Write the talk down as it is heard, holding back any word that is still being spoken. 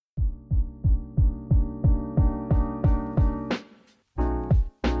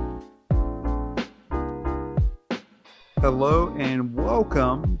Hello and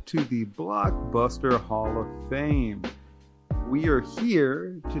welcome to the Blockbuster Hall of Fame. We are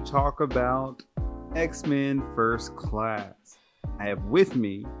here to talk about X-Men First Class. I have with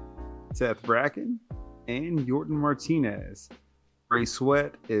me Seth Bracken and Yorton Martinez. Ray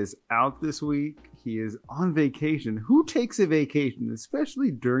Sweat is out this week. He is on vacation. Who takes a vacation,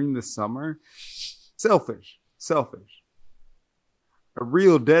 especially during the summer? Selfish. A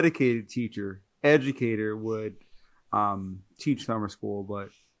real dedicated teacher, educator would teach summer school, but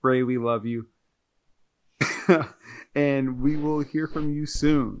Ray, we love you. And we will hear from you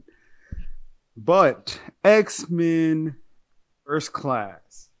soon. But X-Men First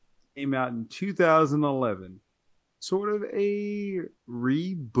Class came out in 2011. Sort of a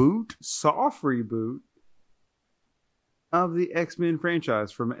reboot, soft reboot of the X-Men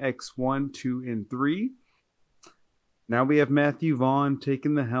franchise from X1, 2, and 3. Now we have Matthew Vaughn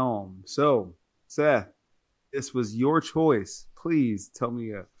taking the helm. So, Seth, this was your choice. Please tell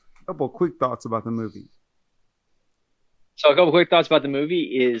me a couple quick thoughts about the movie. So a couple quick thoughts about the movie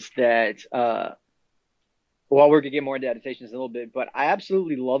is that, well, we're gonna get more into adaptations in a little bit, but I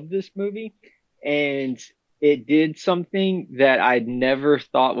absolutely love this movie, and it did something that I never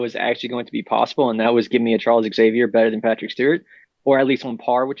thought was actually going to be possible, and that was give me a Charles Xavier better than Patrick Stewart, or at least on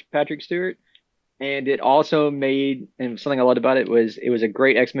par with Patrick Stewart. And it also made, and something I loved about it was a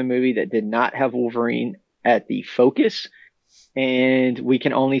great X-Men movie that did not have Wolverine at the focus, and we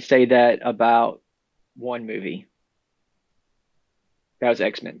can only say that about one movie. That was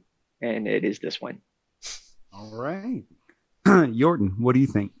X-Men, and it is this one. All right. Yorton, what do you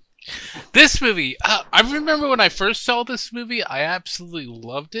think? This movie, I remember when I first saw this movie, I absolutely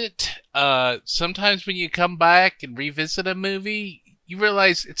loved it. Sometimes when you come back and revisit a movie, you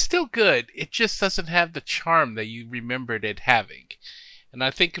realize it's still good. It just doesn't have the charm that you remembered it having. And I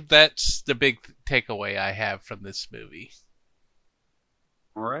think that's the big takeaway I have from this movie.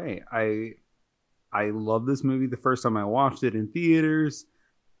 All right. I love this movie the first time I watched it in theaters,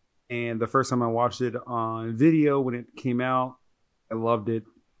 and the first time I watched it on video when it came out. I loved it.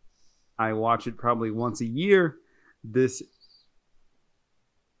 I watch it probably once a year. This,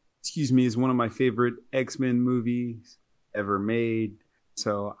 is one of my favorite X-Men movies ever made.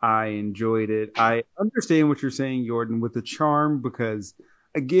 So I enjoyed it. I understand what you're saying, Jordan, with the charm, because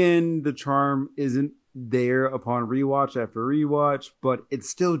again, the charm isn't there upon rewatch after rewatch, but it's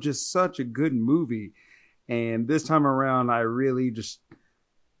still just such a good movie. And this time around, I really just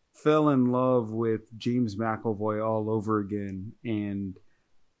fell in love with James McAvoy all over again. And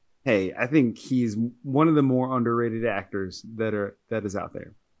hey, I think he's one of the more underrated actors that is out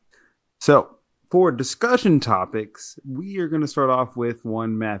there. So for discussion topics, we are going to start off with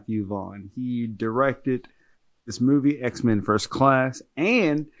one Matthew Vaughn. He directed this movie, X-Men First Class,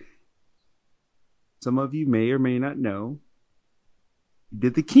 and some of you may or may not know, he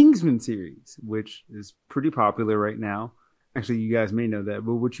did the Kingsman series, which is pretty popular right now. Actually, you guys may know that,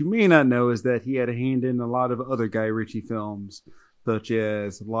 but what you may not know is that he had a hand in a lot of other Guy Ritchie films, such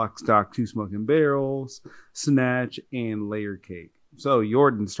as Lock, Stock, Two Smoking Barrels, Snatch, and Layer Cake. So,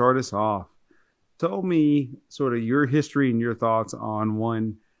 Jordan, start us off. Tell me sort of your history and your thoughts on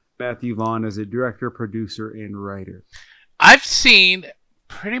one Matthew Vaughn as a director, producer, and writer. I've seen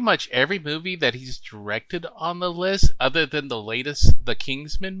pretty much every movie that he's directed on the list, other than the latest, the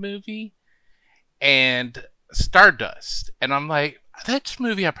Kingsman movie, and Stardust. And I'm like, that's a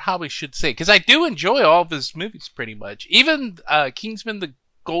movie I probably should say, because I do enjoy all of his movies pretty much. Even Kingsman, the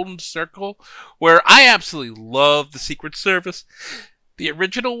Golden Circle, where I absolutely love the Secret Service. The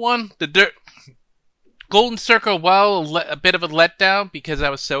original one, Golden Circle, while a bit of a letdown because I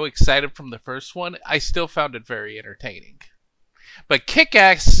was so excited from the first one, I still found it very entertaining. But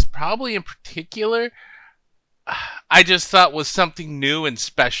Kick-Ass, probably in particular, I just thought was something new and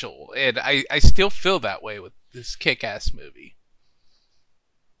special. And I still feel that way with this Kick-Ass movie.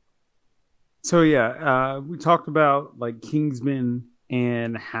 So yeah, we talked about like Kingsman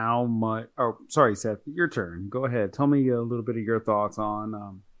and how much. Oh, sorry, Seth, your turn. Go ahead. Tell me a little bit of your thoughts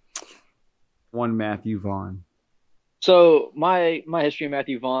on one Matthew Vaughn. So my history of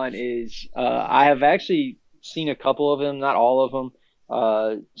Matthew Vaughn is I have actually seen a couple of them, not all of them.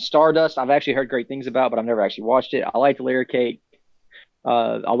 Stardust, I've actually heard great things about, but I've never actually watched it. I liked Layer Cake.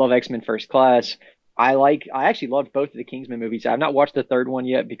 I love X-Men First Class. I actually loved both of the Kingsman movies. I've not watched the third one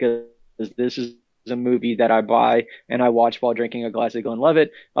yet because this is a movie that I buy and I watch while drinking a glass of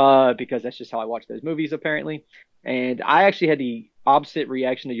Glenlivet, because that's just how I watch those movies apparently. And I actually had the opposite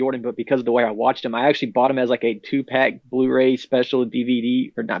reaction to Jordan, but because of the way I watched them, I actually bought them as like a 2-pack Blu-ray special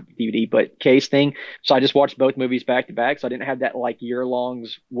DVD, or not DVD, but case thing. So I just watched both movies back to back. So I didn't have that like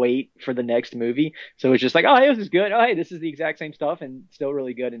year-long's wait for the next movie. So it was just like, oh, hey, this is good. Oh, hey, this is the exact same stuff and still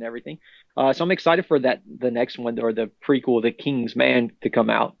really good and everything. So I'm excited for the next one, or the prequel, The King's Man, to come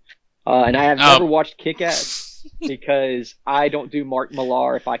out. And I have never watched Kick-Ass because I don't do Mark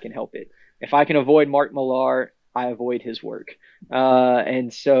Millar if I can help it. If I can avoid Mark Millar, I avoid his work.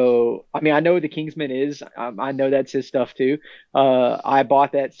 And so, I mean, I know The Kingsman is, I know that's his stuff too. I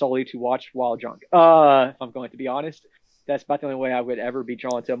bought that solely to watch while drunk. If I'm going to be honest, that's about the only way I would ever be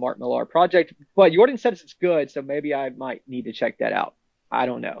drawn to a Mark Millar project. But Jordan says it's good, so maybe I might need to check that out. I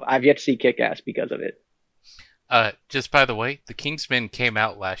don't know. I've yet to see Kick-Ass because of it. Just by the way, The Kingsman came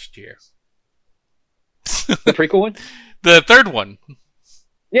out last year. The prequel one? The third one.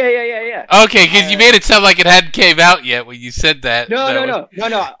 Yeah. Okay, because you made it sound like it hadn't came out yet when you said that. No.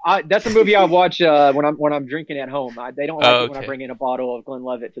 That's a movie I watch when I'm drinking at home. They don't like it when I bring in a bottle of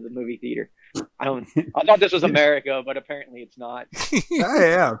Glenlivet to the movie theater. I thought this was America, but apparently it's not.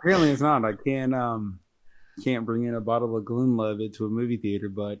 Yeah, apparently it's not. I can't bring in a bottle of Glenlivet to a movie theater,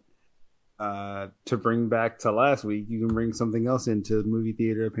 but to bring back to last week, you can bring something else into the movie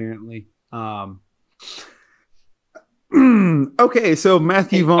theater. Apparently. Okay, so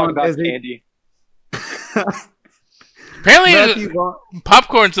Matthew Vaughn as candy. Apparently,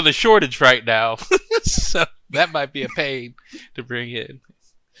 popcorn's in a shortage right now, so that might be a pain to bring in.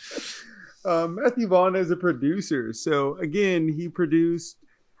 Matthew Vaughn as a producer. So again, he produced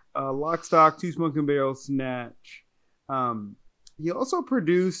Lock, Stock, Two Smoking Barrels, Snatch. He also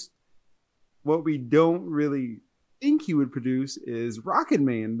produced what we don't really think he would produce is Rocket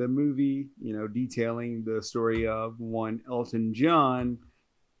Man, the movie, detailing the story of one Elton John.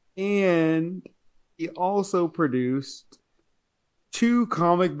 And he also produced 2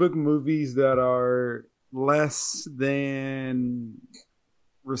 comic book movies that are less than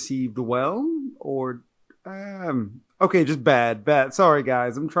received well, or okay, just bad. Sorry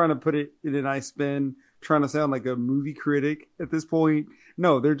guys, I'm trying to put it in a nice spin, trying to sound like a movie critic at this point.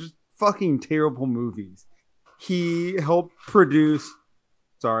 No, they're just fucking terrible movies. He helped produce.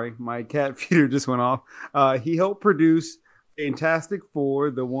 Sorry, my cat feeder just went off. He helped produce Fantastic Four,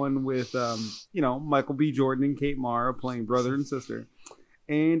 the one with Michael B. Jordan and Kate Mara playing brother and sister,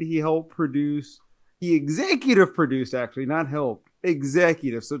 and he helped produce. He executive produced, actually, not helped.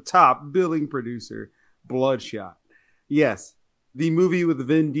 Executive, so top billing producer, Bloodshot. Yes, the movie with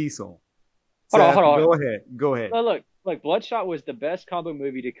Vin Diesel. Hold on. Go ahead. Oh, look, Bloodshot was the best comic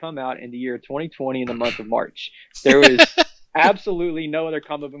movie to come out in the year 2020 in the month of March. There was absolutely no other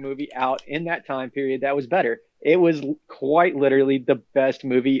comic book movie out in that time period that was better. It was quite literally the best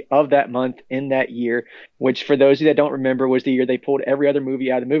movie of that month in that year, which for those of you that don't remember was the year they pulled every other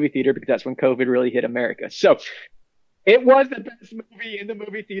movie out of the movie theater because that's when COVID really hit America. So it was the best movie in the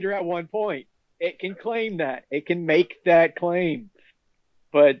movie theater at one point. It can claim that. It can make that claim.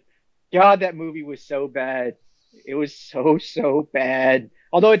 But God, that movie was so bad. It was so bad.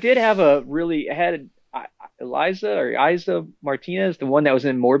 Although it did have it had Isa Martinez, the one that was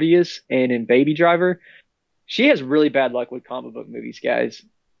in Morbius and in Baby Driver. She has really bad luck with comic book movies, guys.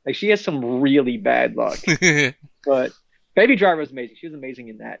 Like, she has some really bad luck. But Baby Driver was amazing. She was amazing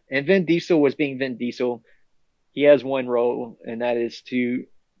in that. And Vin Diesel was being Vin Diesel. He has one role, and that is to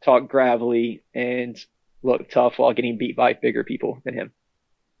talk gravelly and look tough while getting beat by bigger people than him.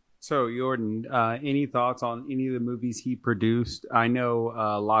 So, Jordan, any thoughts on any of the movies he produced? I know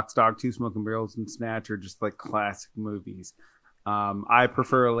Lock, Stock, Two Smoking Barrels, and Snatch are just like classic movies. I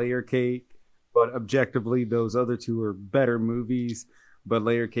prefer Layer Cake, but objectively, those other 2 are better movies. But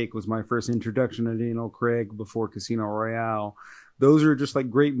Layer Cake was my first introduction to Daniel Craig before Casino Royale. Those are just like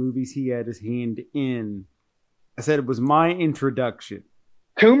great movies he had his hand in. I said it was my introduction.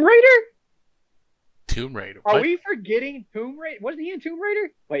 Tomb Raider? Tomb Raider. Are we forgetting Tomb Raider? Wasn't he in Tomb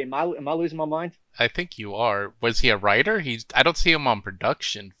Raider? Wait, am I losing my mind? I think you are. Was he a writer? I don't see him on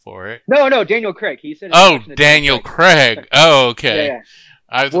production for it. No, Daniel Craig. He said. Oh, Daniel Craig. Oh, okay. Yeah.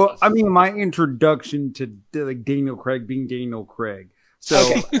 I mean, my introduction to like Daniel Craig being Daniel Craig.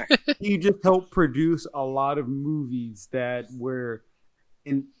 So he just helped produce a lot of movies that were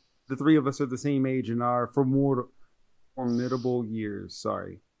in. The 3 of us are the same age and are formidable years.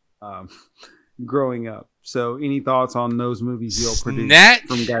 Sorry. Growing up. So any thoughts on those movies you'll produce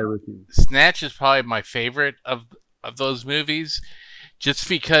from Guy Ritchie? Snatch is probably my favorite of those movies, just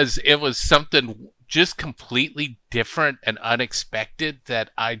because it was something just completely different and unexpected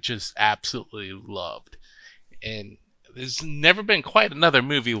that I just absolutely loved. And there's never been quite another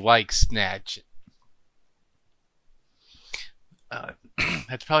movie like Snatch.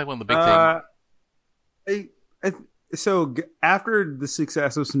 That's probably one of the big things. After the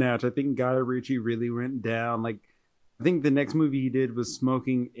success of Snatch, I think Guy Ritchie really went down. Like, I think the next movie he did was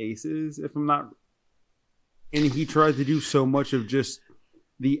Smoking Aces, if I'm not. And he tried to do so much of just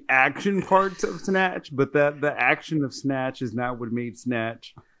the action parts of Snatch, but that the action of Snatch is not what made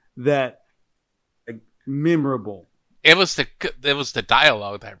Snatch that memorable. It was the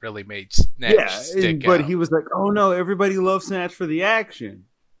dialogue that really made Snatch stick but out. He was like, "Oh no, everybody loves Snatch for the action,"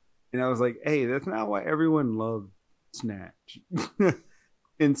 and I was like, "Hey, that's not why everyone loved Snatch."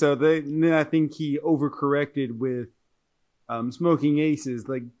 And so then I think he overcorrected with Smoking Aces.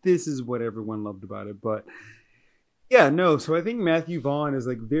 Like, this is what everyone loved about it, but yeah, no. So I think Matthew Vaughn is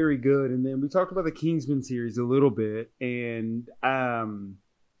like very good, and then we talked about the Kingsman series a little bit, and I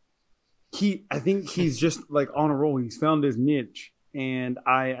think he's just like on a roll. He's found his niche, and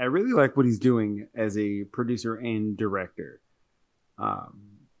I really like what he's doing as a producer and director.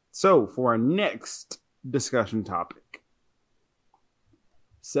 So for our next discussion topic,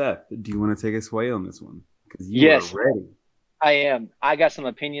 Seth, do you want to take us away on this one? Because you are ready. I am. I got some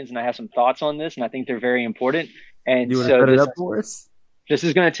opinions and I have some thoughts on this, and I think they're very important. And you want to set it up for us? This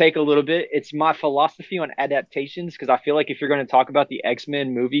is going to take a little bit. It's my philosophy on adaptations, because I feel like if you're going to talk about the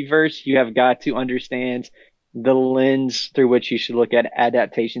X-Men movie verse, you have got to understand the lens through which you should look at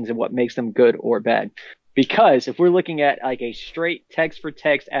adaptations and what makes them good or bad. Because if we're looking at like a straight text for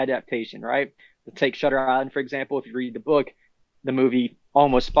text adaptation, right? Let's take Shutter Island, for example. If you read the book, the movie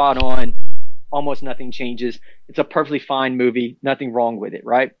almost spot on. Almost nothing changes. It's a perfectly fine movie. Nothing wrong with it,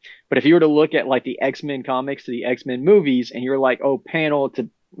 right? But if you were to look at like the X-Men comics to the X-Men movies and you're like, oh, panel to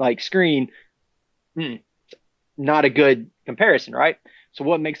like screen, not a good comparison, right? So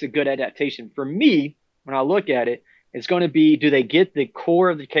what makes a good adaptation? For me, when I look at it, it's going to be, do they get the core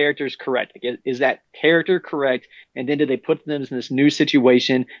of the characters correct? Like, is that character correct? And then do they put them in this new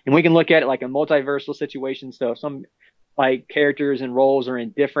situation? And we can look at it like a multiversal situation. So some like characters and roles are in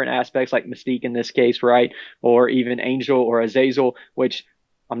different aspects, like Mystique in this case, right? Or even Angel or Azazel, which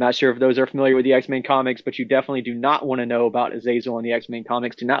I'm not sure if those are familiar with the X-Men comics, but you definitely do not want to know about Azazel in the X-Men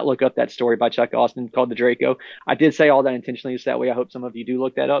comics. Do not look up that story by Chuck Austin called The Draco. I did say all that intentionally so that way I hope some of you do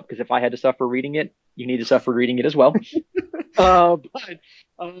look that up, because if I had to suffer reading it, you need to suffer reading it as well.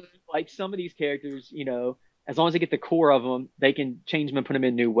 Like some of these characters, you know, as long as they get the core of them, they can change them and put them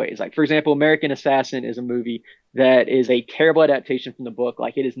in new ways. Like, for example, American Assassin is a movie that is a terrible adaptation from the book.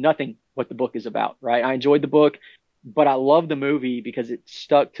 Like, it is nothing what the book is about, right? I enjoyed the book, but I love the movie because it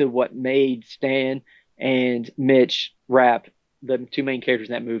stuck to what made Stan and Mitch Rapp, the two main characters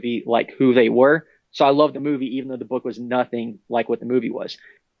in that movie, like who they were. So I love the movie, even though the book was nothing like what the movie was.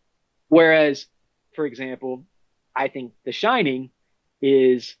 Whereas, for example, I think The Shining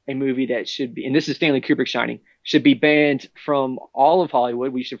is a movie that should be, and this is Stanley Kubrick's Shining, should be banned from all of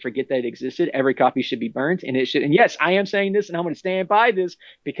Hollywood. We should forget that it existed. Every copy should be burnt, and it should. And yes, I am saying this, and I'm going to stand by this,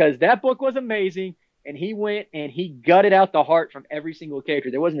 because that book was amazing, and he went and he gutted out the heart from every single character.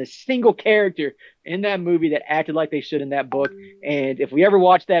 There wasn't a single character in that movie that acted like they should in that book. And if we ever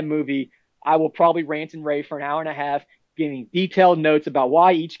watch that movie, I will probably rant and rave for an hour and a half, giving detailed notes about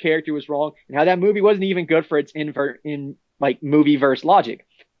why each character was wrong and how that movie wasn't even good for its like movie verse logic.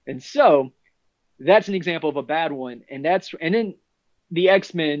 And so that's an example of a bad one. And then the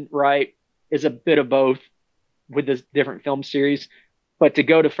X-Men, right, is a bit of both with this different film series. But to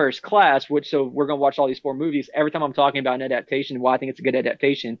go to First Class, so we're going to watch all these 4 movies. Every time I'm talking about an adaptation, why I think it's a good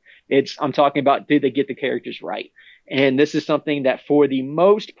adaptation, I'm talking about, did they get the characters right? And this is something that for the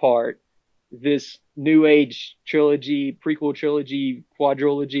most part, this new age trilogy, prequel trilogy,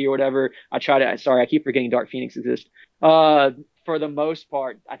 quadrilogy, or whatever, I keep forgetting Dark Phoenix exists. For the most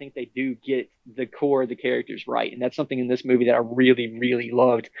part, I think they do get the core of the characters right. And that's something in this movie that I really, really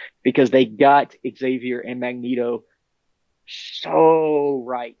loved, because they got Xavier and Magneto so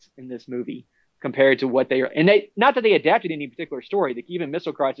right in this movie compared to what they are. And not that they adapted any particular story. The Cuban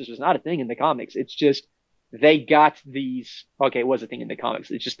Missile Crisis was not a thing in the comics. It's just they got these. Okay, it was a thing in the comics.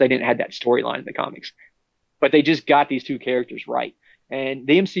 It's just they didn't have that storyline in the comics. But they just got these two characters right. And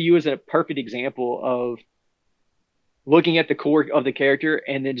the MCU is a perfect example of looking at the core of the character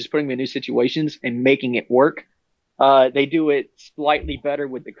and then just putting them in new situations and making it work. They do it slightly better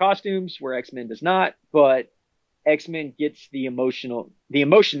with the costumes, where X-Men does not, but X-Men gets the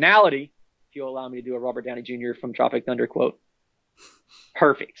emotionality, if you'll allow me to do a Robert Downey Jr. from Tropic Thunder quote.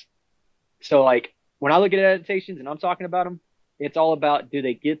 Perfect. So like when I look at adaptations and I'm talking about them, It's all about, do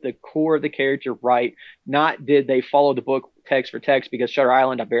they get the core of the character right? Not did they follow the book text for text, because Shutter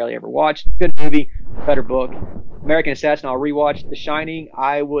Island I barely ever watched. Good movie, better book. American Assassin I'll rewatch. The Shining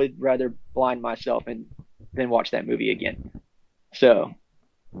I would rather blind myself and then watch that movie again. So,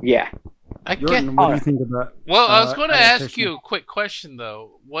 yeah. Jordan, what do you think about? Well, I was going to ask adaptation? you a quick question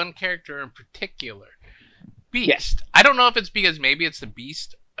though. One character in particular, Beast. Yes. I don't know if it's because maybe it's the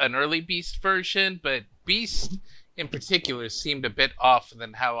Beast, an early Beast version, but Beast in particular seemed a bit off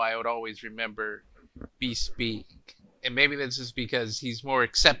than how I would always remember Beast being. And maybe this is because he's more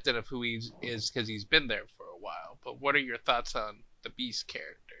accepted of who he is because he's been there for a while. But what are your thoughts on the Beast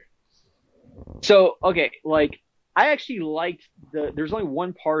character? So, okay, like, I actually liked there's only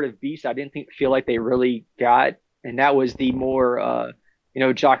one part of Beast I didn't feel like they really got, and that was the more,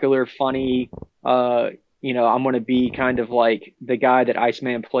 jocular, funny, I'm going to be kind of like the guy that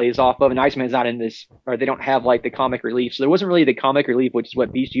Iceman plays off of, and Iceman's not in this, or they don't have like the comic relief. So there wasn't really the comic relief, which is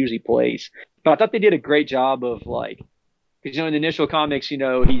what Beast usually plays. But I thought they did a great job of like, because, in the initial comics, he's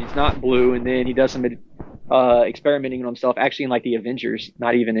not blue, and then he does some experimenting on himself, actually in like the Avengers,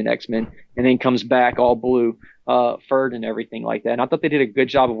 not even in X-Men, and then comes back all blue, furred and everything like that. And I thought they did a good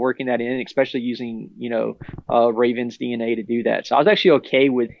job of working that in, especially using, Raven's DNA to do that. So I was actually okay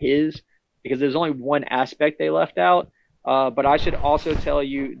with his, because there's only one aspect they left out. But I should also tell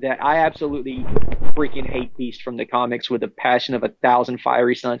you that I absolutely freaking hate Beast from the comics with a passion of 1,000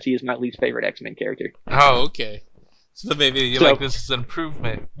 fiery suns. He is my least favorite X-Men character. Oh, okay. So maybe you like this as an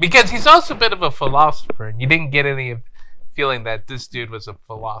improvement. Because he's also a bit of a philosopher, and you didn't get any feeling that this dude was a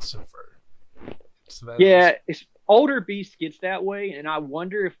philosopher. So older Beast gets that way, and I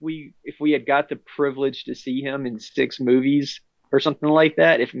wonder if we had got the privilege to see him in 6 movies or something like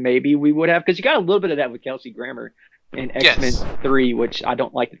that, if maybe we would have, because you got a little bit of that with Kelsey Grammer in X-Men 3, which I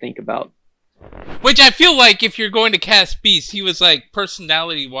don't like to think about. Which I feel like if you're going to cast Beast, he was like,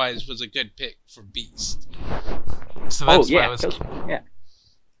 personality-wise, was a good pick for Beast. So that's why I was...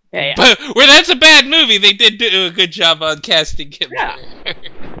 Yeah. But where that's a bad movie, they did do a good job on casting him. Yeah.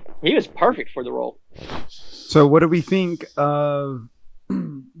 He was perfect for the role. So what do we think of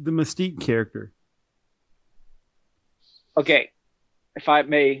the Mystique character? Okay, if I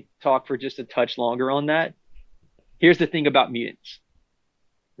may talk for just a touch longer on that. Here's the thing about mutants.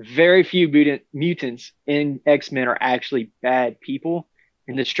 Very few mutants in X-Men are actually bad people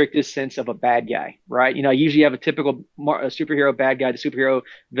in the strictest sense of a bad guy, right? Usually you have a typical superhero bad guy. The superhero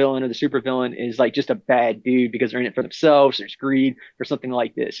villain or the supervillain is like just a bad dude because they're in it for themselves. There's greed or something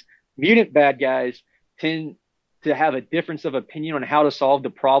like this. Mutant bad guys tend to have a difference of opinion on how to solve the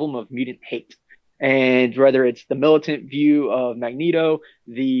problem of mutant hate. And whether it's the militant view of Magneto,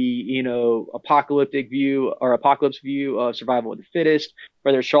 the, apocalyptic view or apocalypse view of survival of the fittest,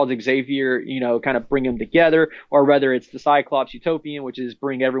 whether it's Charles Xavier, kind of bring them together, or whether it's the Cyclops Utopian, which is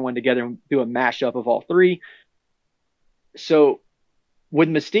bring everyone together and do a mashup of all three. So with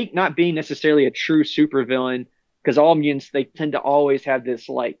Mystique not being necessarily a true supervillain, because all mutants, they tend to always have this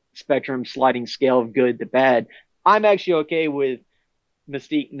like spectrum sliding scale of good to bad. I'm actually okay with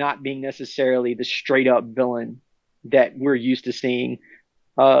Mystique not being necessarily the straight up villain that we're used to seeing,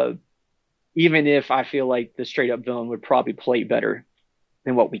 even if I feel like the straight up villain would probably play better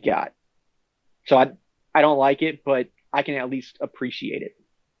than what we got. So I don't like it, but I can at least appreciate it.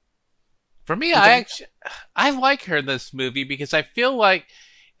 For me, I like her in this movie because I feel like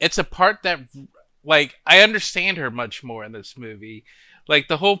it's a part that, like, I understand her much more in this movie. Like,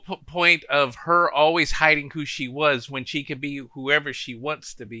 the whole point of her always hiding who she was when she could be whoever she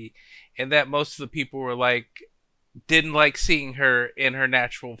wants to be, and that most of the people were like, didn't like seeing her in her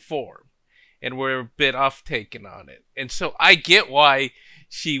natural form, and were a bit off-taken on it. And so I get why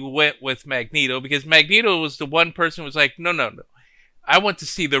she went with Magneto, because Magneto was the one person who was like, no. I want to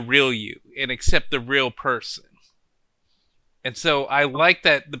see the real you and accept the real person. And so I like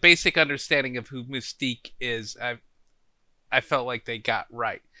that the basic understanding of who Mystique is, I felt like they got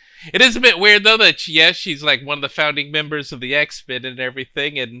right. It is a bit weird, though, that, yes, she's like one of the founding members of the X-Men and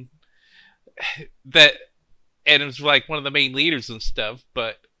everything, and it was like one of the main leaders and stuff,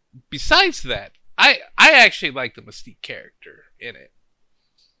 but besides that, I actually like the Mystique character in it.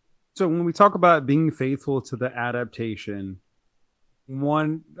 So when we talk about being faithful to the adaptation,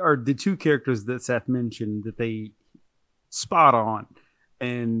 one or the two characters that Seth mentioned that they spot on,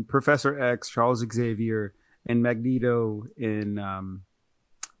 and Professor X, Charles Xavier, and Magneto in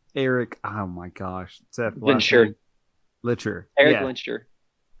Eric. Oh my gosh, Seth Litcher. Eric Litcher.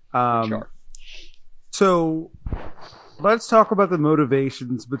 So let's talk about the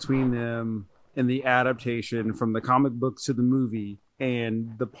motivations between them and the adaptation from the comic books to the movie,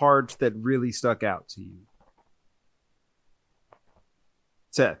 and the parts that really stuck out to you.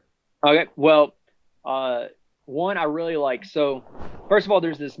 Seth. Okay, well, one I really like. So, first of all,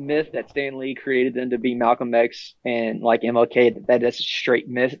 there's this myth that Stan Lee created them to be Malcolm X and like MLK. That's a straight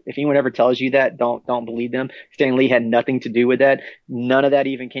myth. If anyone ever tells you that, don't believe them. Stan Lee had nothing to do with that. None of that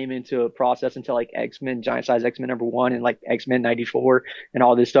even came into a process until like X-Men, Giant Size X-Men #1, and like X-Men '94 and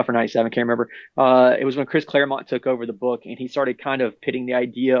all this stuff, or '97, can't remember. It was when Chris Claremont took over the book and he started kind of pitting the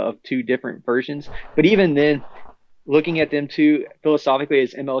idea of two different versions. But even then, looking at them two philosophically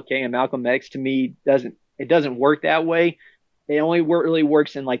as MLK and Malcolm X, to me doesn't work that way. It only really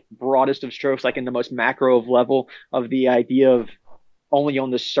works in like broadest of strokes, like in the most macro of level of the idea of only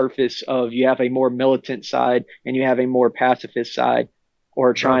on the surface of you have a more militant side and you have a more pacifist side,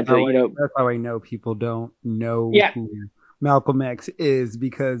 or trying to, you know. That's how I know people don't know Yeah. who Malcolm X is,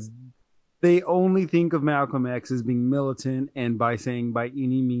 because they only think of Malcolm X as being militant and by saying by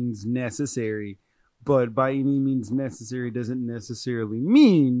any means necessary, but by any means necessary doesn't necessarily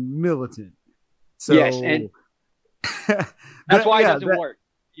mean militant. So, Yes, and that's why it doesn't work.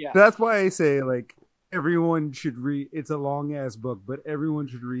 Yeah. That's why I say, like, everyone should read. It's a long ass book, but everyone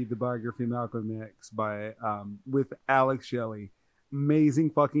should read the biography of Malcolm X by with Alex Shelley. Amazing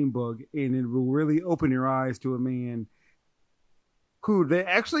fucking book, and it will really open your eyes to a man who they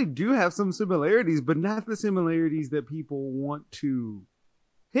actually do have some similarities, but not the similarities that people want to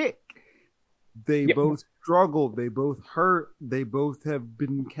pick. They both struggled. They both hurt. They both have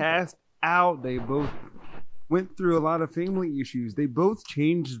been cast out. They both went through a lot of family issues. They both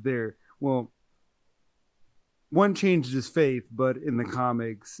changed their, well, one changed his faith, but in the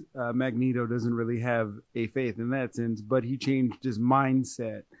comics, Magneto doesn't really have a faith in that sense, but he changed his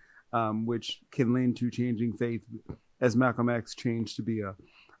mindset, which can lend to changing faith, as Malcolm X changed to be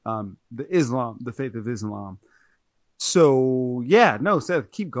the faith of Islam. So yeah, no,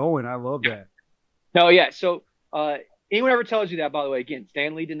 Seth, keep going. I love that. No, yeah. So, anyone ever tells you that, by the way, again,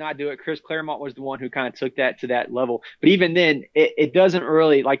 Stan Lee did not do it. Chris Claremont was the one who kind of took that to that level. But even then, it doesn't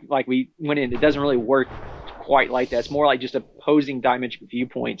really, like we went in, it doesn't really work quite like that. It's more like just opposing diametric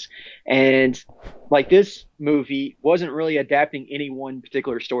viewpoints. And like this movie wasn't really adapting any one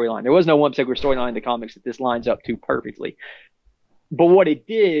particular storyline. There was no one particular storyline in the comics that this lines up to perfectly. But what it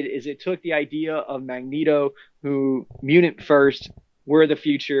did is it took the idea of Magneto, who mutant first, we're the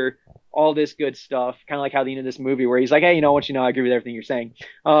future, all this good stuff, kind of like how the end of this movie where he's like, hey, I want you to know I agree with everything you're saying,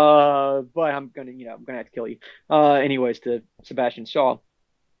 but I'm gonna have to kill you. Anyways, to Sebastian Shaw.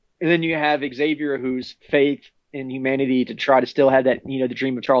 And then you have Xavier, whose faith in humanity to try to still have that, the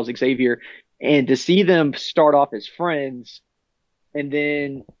dream of Charles Xavier, and to see them start off as friends. And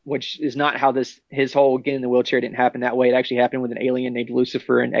then, which is not how his whole getting in the wheelchair didn't happen that way. It actually happened with an alien named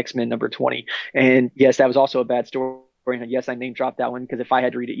Lucifer in X-Men #20. And yes, that was also a bad story. And yes, I name dropped that one because if I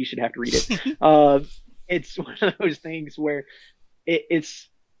had to read it, you should have to read it. It's one of those things where it's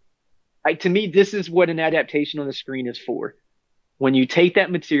like, to me, this is what an adaptation on the screen is for. When you take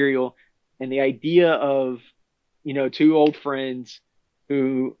that material and the idea of, two old friends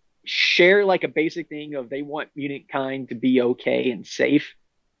who share like a basic thing of they want mutant kind to be okay and safe,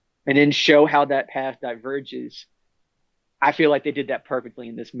 and then show how that path diverges. I feel like they did that perfectly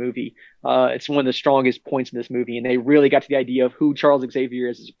in this movie. It's one of the strongest points in this movie, and they really got to the idea of who Charles Xavier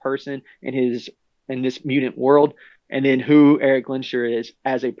is as a person in this mutant world, and then who Eric Lehnsherr is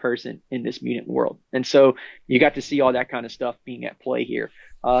as a person in this mutant world. And so you got to see all that kind of stuff being at play here,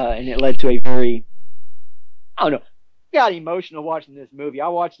 and it led to a very, I don't know, got emotional watching this movie. I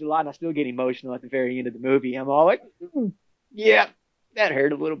watched it a lot, and I still get emotional at the very end of the movie. I'm all like, yeah, that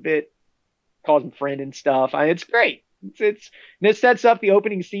hurt a little bit. Calls him friend and stuff. It's great. It sets up the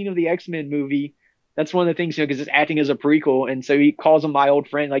opening scene of the X-Men movie. That's one of the things, because it's acting as a prequel, and so he calls him my old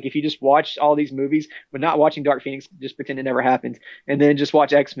friend. Like, if you just watch all these movies, but not watching Dark Phoenix, just pretend it never happened, and then just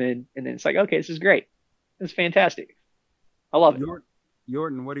watch X-Men, and then it's like, okay, this is great. It's fantastic. I love it.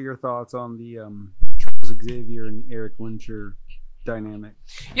 Jordan, what are your thoughts on the Charles Xavier and Eric Lehnsherr dynamic?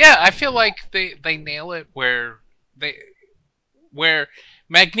 Yeah, I feel like they nail it where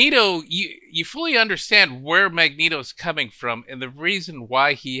Magneto, you fully understand where Magneto's coming from and the reason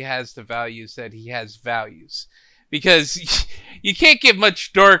why he has the values that he has values. Because you can't get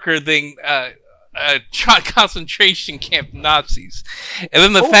much darker than concentration camp Nazis. And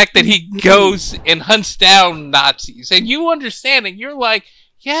then the fact that he goes and hunts down Nazis. And you understand, and you're like,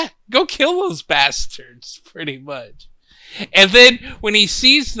 yeah, go kill those bastards, pretty much. And then when he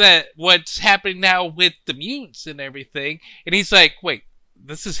sees that what's happening now with the mutants and everything, and he's like, wait,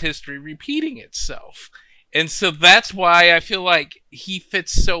 this is history repeating itself. And so that's why I feel like he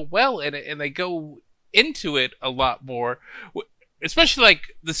fits so well in it, and they go into it a lot more, especially like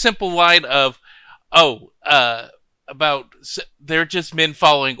the simple line of, about they're just men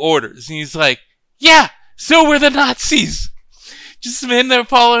following orders. And he's like, yeah, so were the Nazis. Just men that are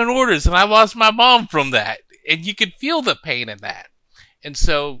following orders. And I lost my mom from that. And you can feel the pain in that. And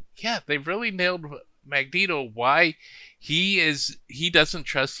so, yeah, they really nailed Magneto why he doesn't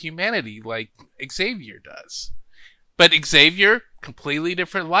trust humanity like Xavier does. But Xavier, completely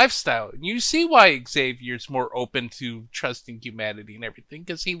different lifestyle. And you see why Xavier's more open to trusting humanity and everything,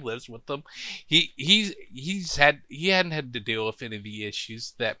 because he lives with them. He hadn't had to deal with any of the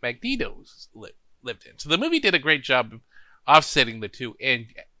issues that Magneto's lived in. So the movie did a great job of offsetting the two and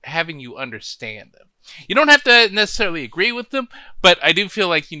having you understand them. You don't have to necessarily agree with them, but I do feel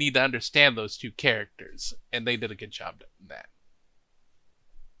like you need to understand those two characters, and they did a good job doing that.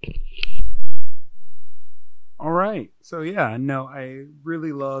 All right. So yeah, no, I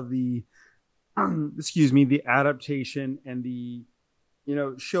really love the the adaptation and the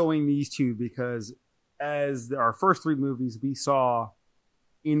showing these two, because as our first three movies we saw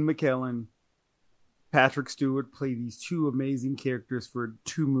Ian McKellen, Patrick Stewart play these two amazing characters for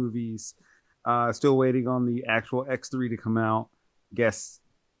two movies. Still waiting on the actual X3 to come out. Guess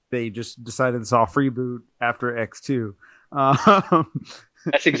they just decided to soft reboot after X2.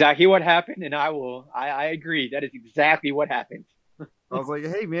 That's exactly what happened, and I agree. That is exactly what happened. I was like,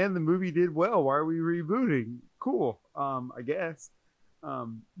 hey man, the movie did well. Why are we rebooting? Cool. I guess.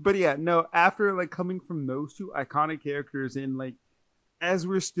 But yeah, no, after like coming from those two iconic characters and like as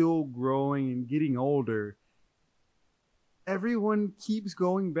we're still growing and getting older, everyone keeps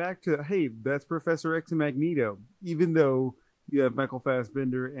going back to, hey, that's Professor X and Magneto, even though you have Michael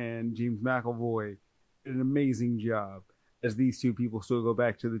Fassbender and James McAvoy did an amazing job, as these two people still go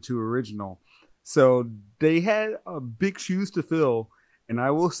back to the two original. So they had big shoes to fill, and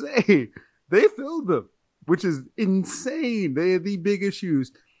I will say they filled them, which is insane. They had the biggest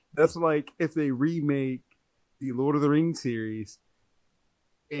shoes. That's like if they remake the Lord of the Rings series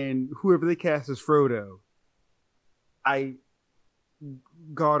and whoever they cast as Frodo,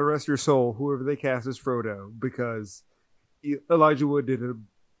 God rest your soul, whoever they cast as Frodo, because Elijah Wood did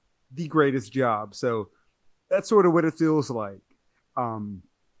the greatest job. So that's sort of what it feels like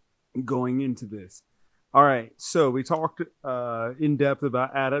going into this. All right, so we talked in depth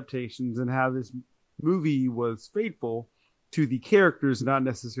about adaptations and how this movie was faithful to the characters, not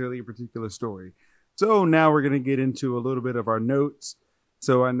necessarily a particular story. So now we're going to get into a little bit of our notes.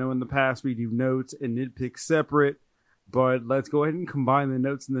 So I know in the past we do notes and nitpicks separate, but let's go ahead and combine the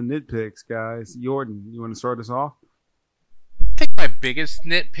notes and the nitpicks, guys. Jordan, you want to start us off? I think my biggest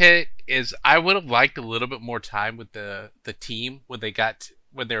nitpick is I would have liked a little bit more time with the team when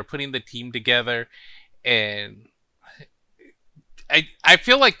they were putting the team together, and I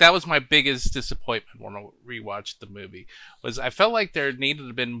feel like that was my biggest disappointment when I rewatched the movie. Was I felt like there needed to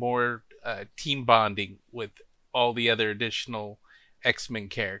have been more team bonding with all the other additional X-Men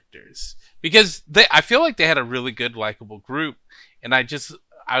characters, because I feel like they had a really good, likable group, and I'd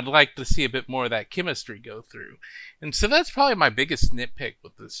like to see a bit more of that chemistry go through. And so that's probably my biggest nitpick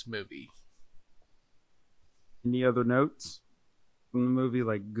with this movie. Any other notes from the movie,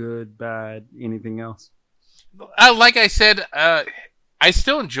 like good, bad, anything else? Like I said, I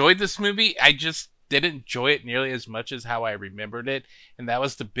still enjoyed this movie. I just didn't enjoy it nearly as much as how I remembered it, and that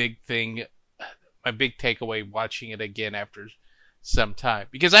was the big thing, my big takeaway watching it again after some time.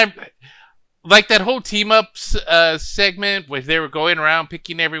 Because I like that whole team up segment where they were going around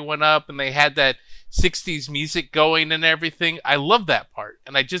picking everyone up and they had that 60s music going and everything. I love that part,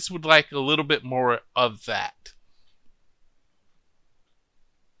 and I just would like a little bit more of that.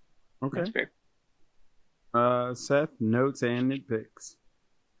 Okay. That's fair. Seth, notes and nitpicks.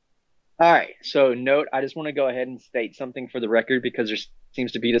 All right. So note, I just want to go ahead and state something for the record, because there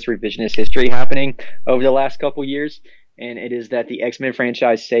seems to be this revisionist history happening over the last couple years. And it is that the X-Men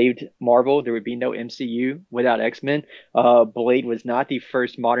franchise saved Marvel. There would be no MCU without X-Men. Blade was not the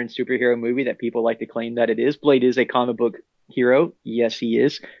first modern superhero movie that people like to claim that it is. Blade is a comic book hero. Yes, he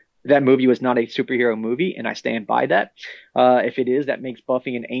is. That movie was not a superhero movie, and I stand by that. If it is, that makes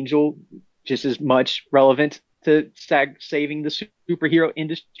Buffy and Angel just as much relevant to saving the superhero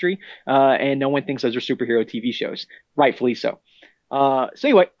industry. And no one thinks those are superhero TV shows. Rightfully so. So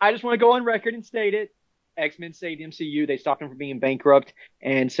anyway, I just want to go on record and state it. X-Men saved MCU. They stopped them from being bankrupt.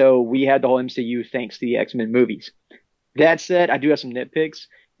 And so we had the whole MCU thanks to the X-Men movies. That said, I do have some nitpicks,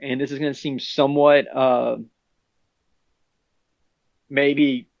 and this is going to seem somewhat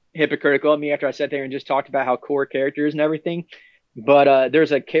maybe hypocritical of me after I sat there and just talked about how core characters and everything. But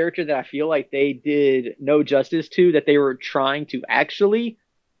there's a character that I feel like they did no justice to, that they were trying to actually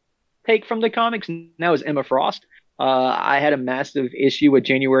take from the comics, and that was Emma Frost. I had a massive issue with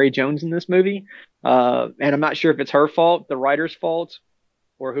January Jones in this movie. And I'm not sure if it's her fault, the writer's fault,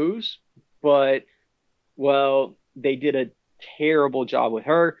 or whose, but well, they did a terrible job with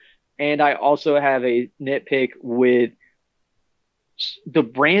her. And I also have a nitpick with the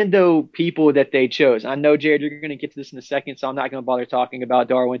Brando people that they chose. I know, Jared, you're going to get to this in a second, so I'm not going to bother talking about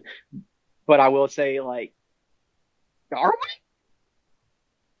Darwin. But I will say, like, Darwin?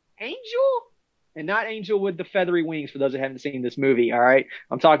 Angel? And not Angel with the feathery wings, for those that haven't seen this movie, all right?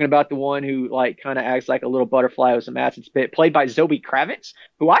 I'm talking about the one who, like, kind of acts like a little butterfly with some acid spit, played by Zoe Kravitz,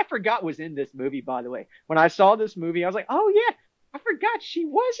 who I forgot was in this movie, by the way. When I saw this movie, I was like, oh, yeah, I forgot she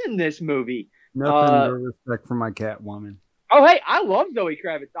was in this movie. Nothing but respect for my Catwoman. Oh, hey, I love Zoe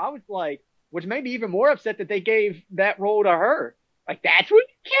Kravitz. I was like, which made me even more upset that they gave that role to her. Like, that's what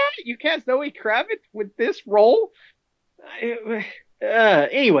you cast? You cast Zoe Kravitz with this role?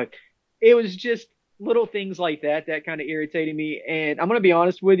 Anyway, it was just little things like that that kind of irritated me. And I'm going to be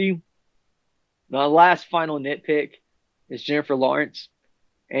honest with you. The last final nitpick is Jennifer Lawrence.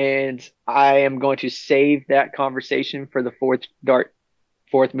 And I am going to save that conversation for the fourth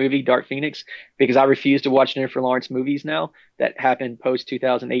movie, Dark Phoenix, because I refuse to watch Jennifer Lawrence movies now that happened post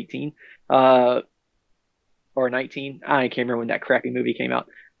 2018 or 19. I can't remember when that crappy movie came out.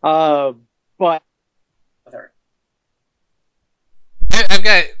 But I've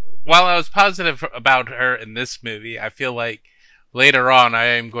got, while I was positive about her in this movie, I feel like later on I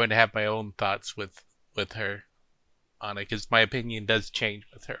am going to have my own thoughts with her on it, because my opinion does change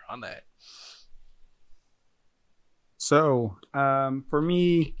with her on that. So, for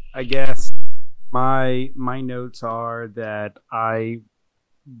me, I guess my notes are that I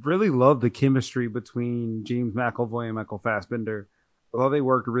really love the chemistry between James McAvoy and Michael Fassbender. Although they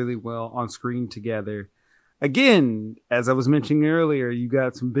worked really well on screen together. Again, as I was mentioning earlier, you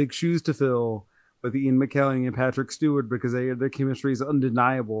got some big shoes to fill with Ian McKellen and Patrick Stewart, because their chemistry is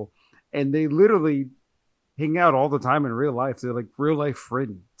undeniable, and they literally hang out all the time in real life. They're like real life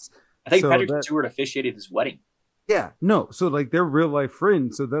friends. I think Patrick Stewart officiated his wedding. Yeah, no. So like they're real life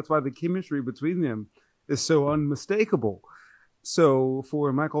friends. So that's why the chemistry between them is so unmistakable. So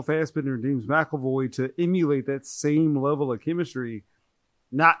for Michael Fassbender and James McAvoy to emulate that same level of chemistry,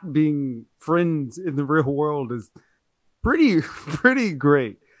 not being friends in the real world, is pretty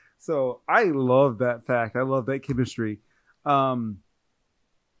great. So I love that fact. I love that chemistry. Shout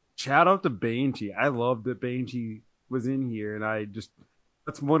out to Banshee. I love that Banshee was in here, and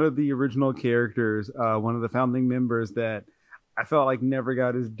that's one of the original characters, one of the founding members that I felt like never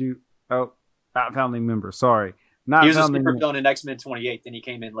got his due. Oh, not founding member. Sorry. Not he was a founding super villain in X-Men 28, then he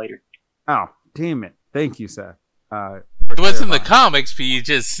came in later. Oh, damn it. Thank you, Seth. It was in the comics, but he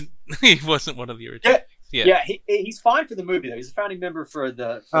wasn't one of the original. Yeah, he's fine for the movie, though. He's a founding member for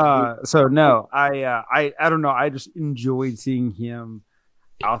the movie. So, no, I don't know. I just enjoyed seeing him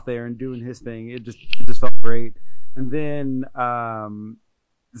out there and doing his thing. It just felt great. And then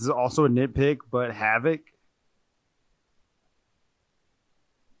this is also a nitpick, but Havoc.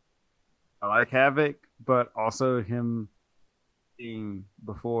 I like Havoc, but also him being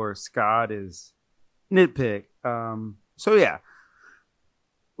before Scott is nitpick. So yeah,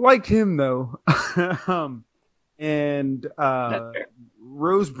 liked him though. And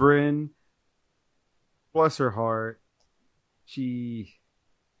Rose Byrne, bless her heart, she's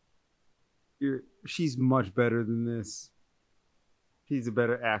much better than this. She's a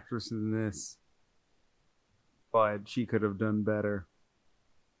better actress than this, but she could have done better.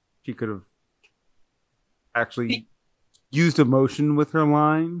 She could have actually used emotion with her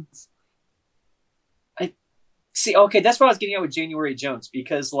lines. See, okay, that's what I was getting at with January Jones,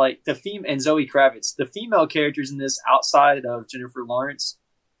 because like and Zoe Kravitz, the female characters in this outside of Jennifer Lawrence,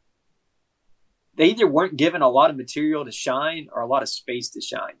 they either weren't given a lot of material to shine or a lot of space to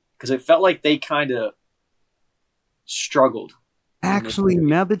shine, because it felt like they kind of struggled. Actually,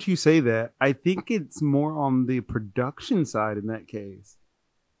 now that you say that, I think it's more on the production side in that case.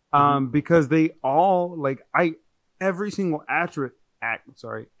 Because they all every single actress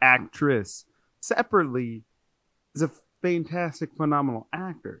separately is a fantastic, phenomenal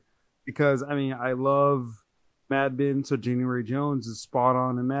actor. Because I mean, I love Mad Men, so January Jones is spot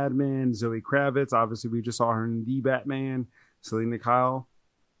on in Mad Men. Zoe Kravitz, obviously, we just saw her in The Batman. Selena Kyle,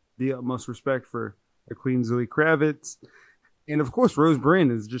 the utmost respect for the Queen Zoe Kravitz, and of course, Rose Byrne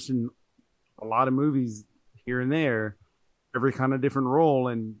is just in a lot of movies here and there, every kind of different role.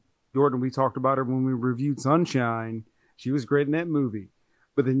 And Jordan, we talked about her when we reviewed Sunshine. She was great in that movie.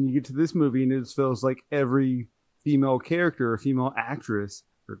 But then you get to this movie and it just feels like every female character or female actress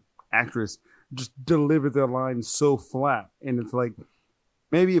just delivered their lines so flat. And it's like,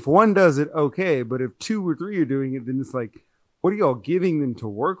 maybe if one does it, okay. But if two or three are doing it, then it's like, what are y'all giving them to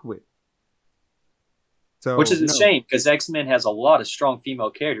work with? So, Which is a no. shame because X-Men has a lot of strong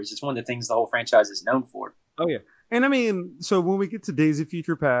female characters. It's one of the things the whole franchise is known for. Oh yeah, and I mean, so when we get to Days of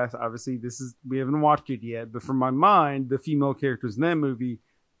Future Past, obviously we haven't watched it yet, but from my mind, the female characters in that movie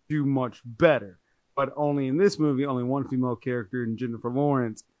do much better. But only in this movie, only one female character, and Jennifer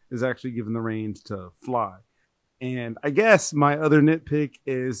Lawrence, is actually given the reins to fly. And I guess my other nitpick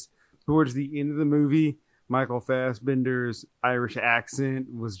is towards the end of the movie, Michael Fassbender's Irish accent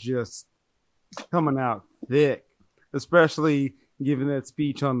was just coming out thick, especially given that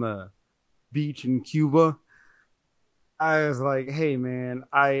speech on the beach in Cuba. I was like, hey man,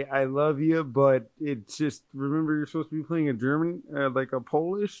 I love you, but it's just, remember you're supposed to be playing a German, like a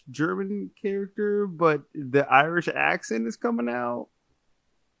Polish German character, but the Irish accent is coming out.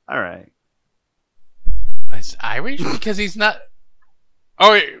 All right. Is Irish? Because he's not.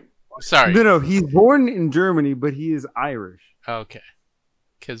 Oh, sorry. No, he's born in Germany, but he is Irish. Okay.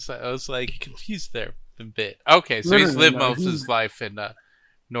 Because I was like confused there a bit. Okay, so he's lived most of his life in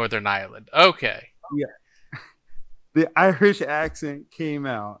Northern Ireland. Okay. Yeah. The Irish accent came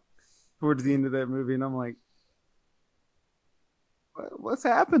out towards the end of that movie, and I'm like, what's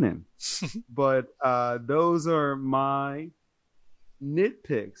happening? But those are my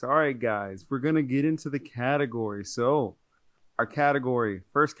nitpicks. All right, guys, we're going to get into the category. So, our category,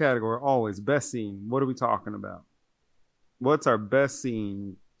 first category, always best scene. What are we talking about? What's our best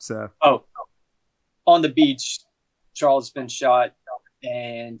scene, Seth? Oh, on the beach, Charles has been shot,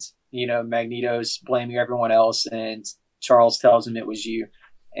 and Magneto's blaming everyone else, and Charles tells him it was you,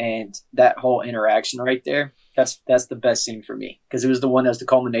 and that whole interaction right there, that's the best scene for me, because it was the one that was the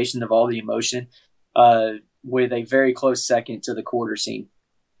culmination of all the emotion, with a very close second to the quarter scene.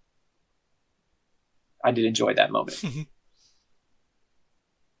 I did enjoy that moment.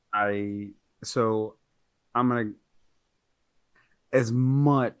 I'm gonna, as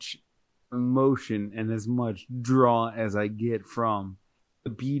much emotion and as much draw as I get from the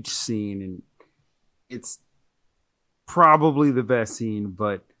beach scene, and it's probably the best scene,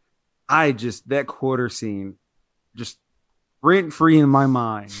 but that quarter scene just rent free in my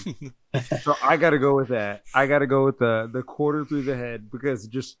mind. So I gotta go with that. I gotta go with the quarter through the head, because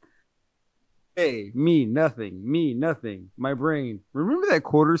just, hey, me nothing, my brain. Remember that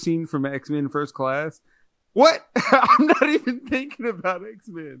quarter scene from X-Men First Class? What? I'm not even thinking about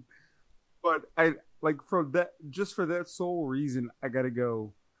X-Men, but I like, from that, just for that sole reason, I gotta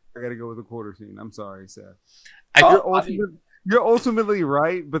go with the quarter scene. I'm sorry, Seth. You're ultimately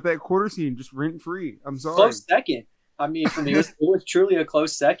right, but that quarter scene just rent free. I'm sorry. Close second. I mean, for me, it was truly a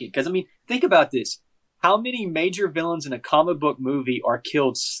close second. Because, I mean, think about this. How many major villains in a comic book movie are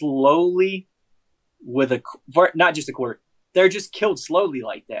killed slowly with not just a quarter? They're just killed slowly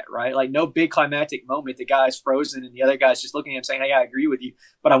like that, right? Like, no big climactic moment. The guy's frozen and the other guy's just looking at him saying, hey, I agree with you,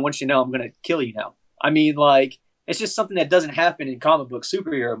 but I want you to know I'm going to kill you now. I mean, like, it's just something that doesn't happen in comic book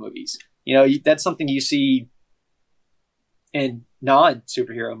superhero movies. That's something you see in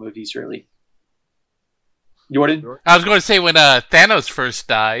non-superhero movies, really. Jordan? I was going to say, when Thanos first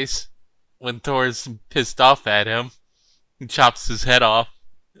dies, when Thor's pissed off at him and chops his head off.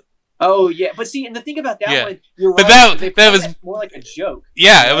 Oh, yeah. But see, and the thing about that one, you're but right. That was more like a joke.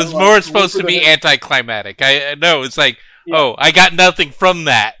 Yeah, it was more supposed to be anticlimactic. I know. It's like, oh, I got nothing from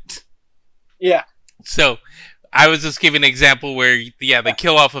that. Yeah. So, I was just giving an example where, they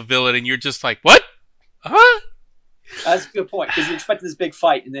kill off a villain and you're just like, what? Huh? That's a good point, because you expected this big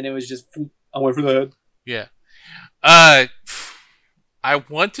fight, and then it was just, I went for the head. Yeah. I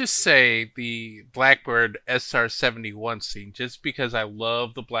want to say the Blackbird SR-71 scene, just because I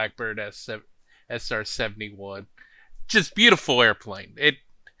love the Blackbird SR-71. Just beautiful airplane. It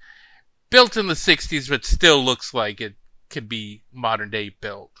built in the 60s, but still looks like it could be modern day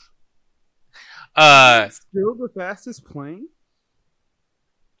built. It's still the fastest plane?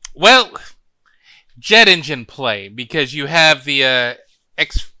 Well, jet engine plane, because you have the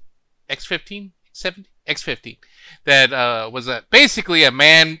X-15, X-15 that was basically a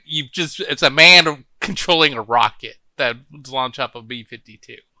man. It's a man controlling a rocket that was launched off a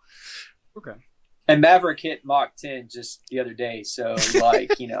B-52. Okay. And Maverick hit Mach 10 just the other day, so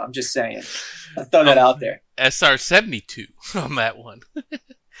like, I'm just saying, I'll throw that out there. SR-72 on that one.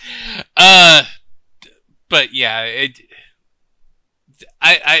 But yeah,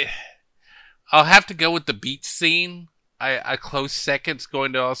 I'll have to go with the beach scene. A close second's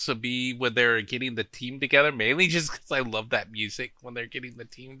going to also be when they're getting the team together, mainly just because I love that music when they're getting the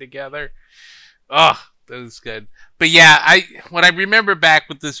team together. Oh, that was good. But yeah, when I remember back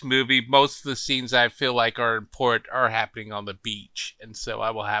with this movie, most of the scenes I feel like are important are happening on the beach, and so I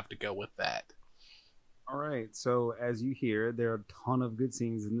will have to go with that. All right. So as you hear, there are a ton of good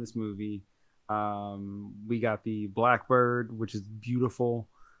scenes in this movie. We got the Blackbird, which is beautiful.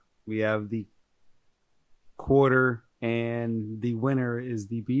 We have the quarter, and the winner is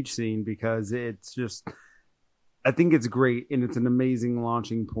the beach scene because it's just, I think it's great, and it's an amazing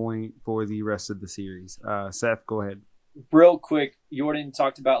launching point for the rest of the series. Seth, go ahead. Real quick, Jordan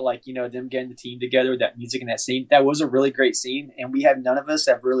talked about like, you know, them getting the team together, that music in that scene. That was a really great scene, and we have none of us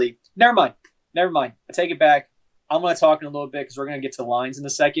have really. Never mind. I take it back. I'm going to talk in a little bit because we're going to get to lines in a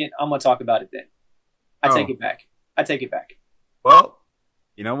second. I'm going to talk about it then. I take it back. Well,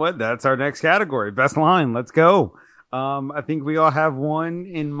 you know what? That's our next category. Best line. Let's go. I think we all have one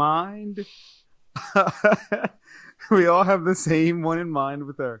in mind. We all have the same one in mind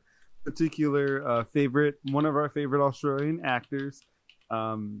with our particular favorite, one of our favorite Australian actors.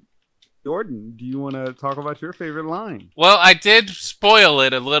 Jordan, do you want to talk about your favorite line? Well, I did spoil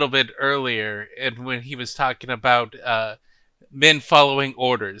it a little bit earlier, and when he was talking about men following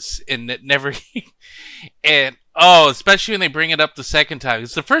orders, and it never, and especially when they bring it up the second time,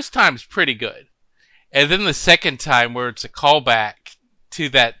 because the first time is pretty good, and then the second time where it's a callback to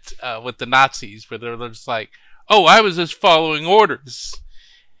that with the Nazis, where they're just like, "Oh, I was just following orders,"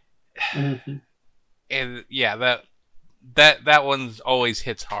 Mm-hmm. and yeah, that one's always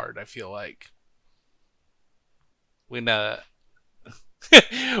hits hard. I feel like when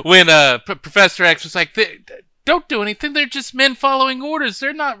Professor X was like, "Don't do anything. They're just men following orders.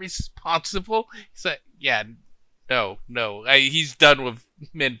 They're not responsible." He's like, "Yeah, no. He's done with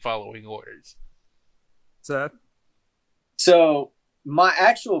men following orders." Seth? So my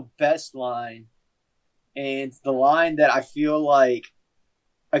actual best line, and the line that I feel like,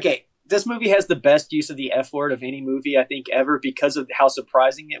 okay, this movie has the best use of the F word of any movie I think ever because of how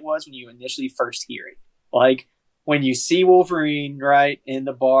surprising it was when you initially first hear it. Like when you see Wolverine, right, in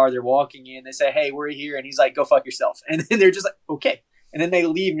the bar, they're walking in, they say, "Hey, we're here," and he's like, "Go fuck yourself," and then they're just like, "Okay," and then they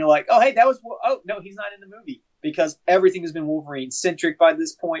leave, and you're like, "Oh, hey, no, he's not in the movie." Because everything has been Wolverine-centric by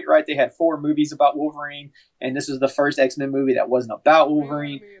this point, right? They had 4 movies about Wolverine, and this was the first X-Men movie that wasn't about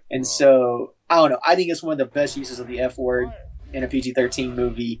Wolverine. And so, I don't know. I think it's one of the best uses of the F word in a PG-13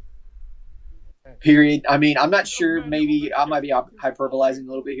 movie, period. I mean, I'm not sure. Maybe I might be hyperbolizing a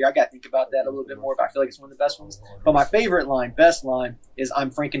little bit here. I got to think about that a little bit more, but I feel like it's one of the best ones. But my favorite line, best line, is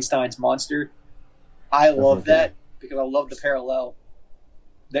 "I'm Frankenstein's monster." I love that because I love the parallel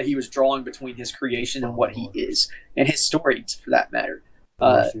that he was drawing between his creation and what he is, and his story, for that matter,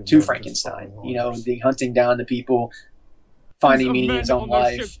 to Frankenstein. You know, the hunting down the people, finding meaning in his own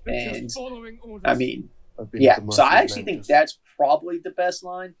life, and I mean, yeah. So I actually think that's probably the best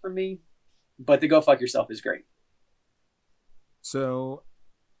line for me. But the "go fuck yourself" is great. So,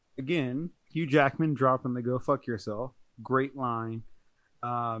 again, Hugh Jackman dropping the "go fuck yourself." Great line.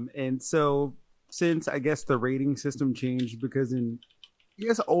 And so, since I guess the rating system changed, because in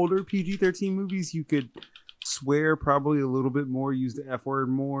older PG-13 movies, you could swear probably a little bit more, use the F word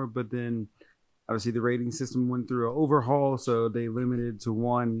more, but then obviously the rating system went through an overhaul, so they limited to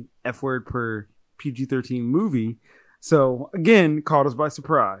 1 F word per PG-13 movie. So again, caught us by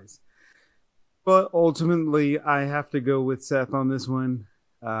surprise. But ultimately, I have to go with Seth on this one.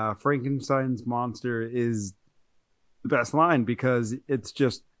 Frankenstein's monster is the best line because it's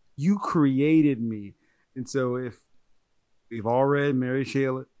just, you created me. And so if we've all read Mary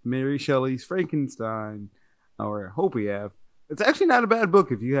Shelley's Frankenstein, or hope we have. It's actually not a bad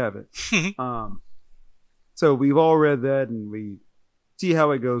book if you have it. So we've all read that, and we see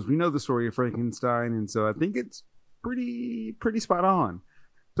how it goes. We know the story of Frankenstein, and so I think it's pretty spot on.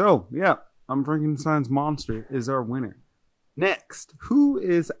 So yeah, Frankenstein's monster is our winner. Next, who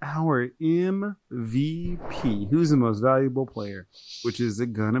is our MVP? Who's the most valuable player? Which is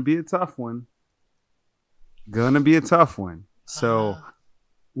gonna be a tough one. So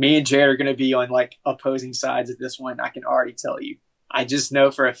me and Jay are going to be on like opposing sides of this one. I can already tell you. I just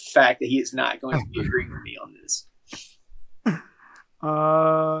know for a fact that he is not going to be agreeing with me on this.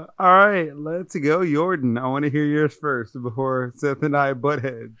 All right, let's go, Jordan. I want to hear yours first before Seth and I butt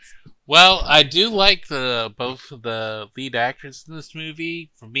heads. Well, I do like both of the lead actors in this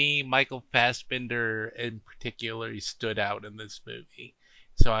movie. For me, Michael Fassbender in particular, he stood out in this movie.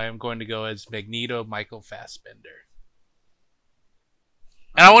 So I am going to go as Magneto Michael Fassbender.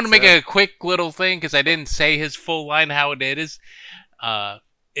 And I want to make a quick little thing because I didn't say his full line how it is. I've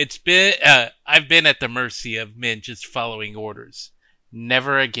been at the mercy of men just following orders.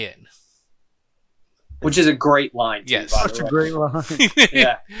 Never again. Which is a great line, too, yes. Such a great line.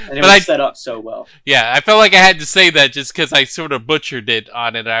 Yeah, and it was set up so well. Yeah, I felt like I had to say that just because I sort of butchered it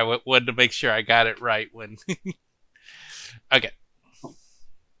on it. I wanted to make sure I got it right when... Okay.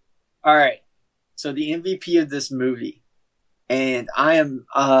 All right. So the MVP of this movie, and I am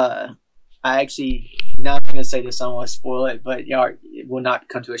I actually, now I'm going to say this, I don't want to spoil it, but it will not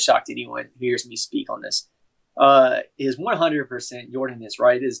come to a shock to anyone who hears me speak on this. Is 100% Jordan is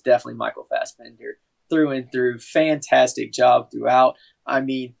right. It is definitely Michael Fassbender through and through. Fantastic job throughout. I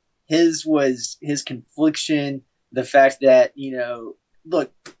mean, his confliction, the fact that,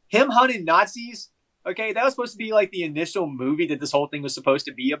 look, him hunting Nazis, okay, that was supposed to be like the initial movie that this whole thing was supposed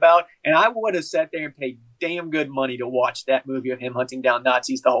to be about. And I would have sat there and paid damn good money to watch that movie of him hunting down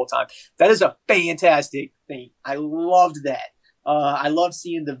Nazis the whole time. That is a fantastic thing. I loved that. I love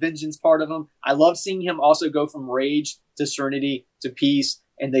seeing the vengeance part of him. I love seeing him also go from rage to serenity to peace,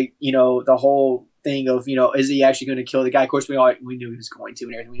 and the whole thing of, is he actually going to kill the guy? Of course, we knew he was going to,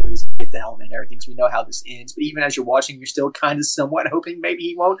 and everything. We knew he was going to get the helmet and everything, so we know how this ends. But even as you're watching, you're still kind of somewhat hoping maybe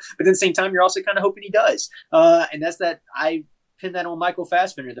he won't. But at the same time, you're also kind of hoping he does. And that's that. I pin that on Michael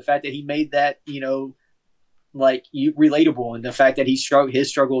Fassbender, the fact that he made that, relatable, and the fact that his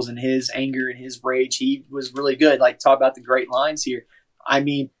struggles and his anger and his rage, he was really good. Like, talk about the great lines here. I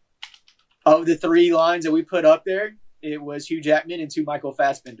mean, of the 3 lines that we put up there, it was Hugh Jackman and 2 Michael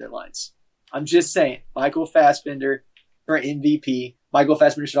Fassbender lines. I'm just saying, Michael Fassbender for MVP. Michael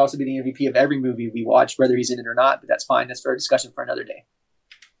Fassbender should also be the MVP of every movie we watch, whether he's in it or not, but that's fine. That's for a discussion for another day.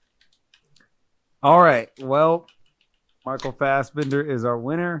 All right. Well, Michael Fassbender is our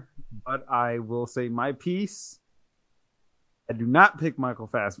winner, but I will say my piece. I do not pick Michael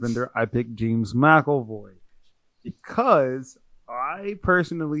Fassbender. I pick James McAvoy because I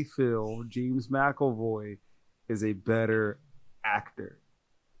personally feel James McAvoy is a better actor.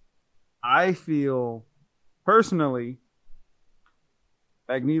 I feel personally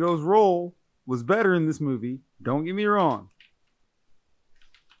Magneto's role was better in this movie. Don't get me wrong.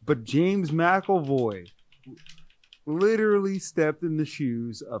 But James McAvoy literally stepped in the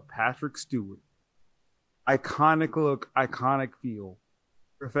shoes of Patrick Stewart. Iconic look, iconic feel.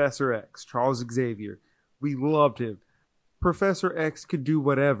 Professor X, Charles Xavier. We loved him. Professor X could do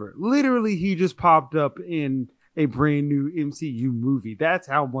whatever. Literally, he just popped up in a brand new MCU movie. That's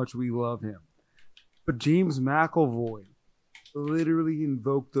how much we love him. But James McAvoy literally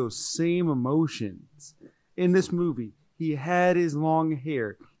invoked those same emotions in this movie. He had his long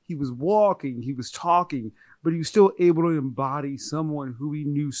hair. He was walking. He was talking. But he was still able to embody someone who he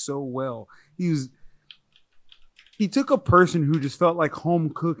knew so well. He took a person who just felt like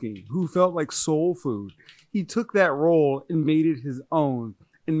home cooking, who felt like soul food. He took that role and made it his own,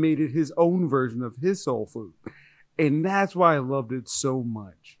 and made it his own version of his soul food. And that's why I loved it so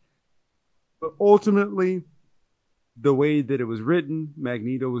much. But ultimately, the way that it was written,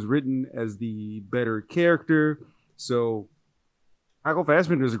 Magneto was written as the better character. So Michael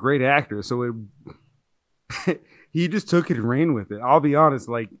Fassbender is a great actor. So he just took it and ran with it. I'll be honest,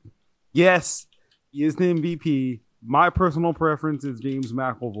 yes, he is the MVP. My personal preference is James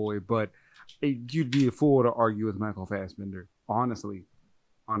McAvoy, but you'd be a fool to argue with Michael Fassbender, honestly.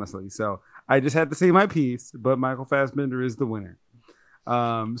 So I just had to say my piece, but Michael Fassbender is the winner.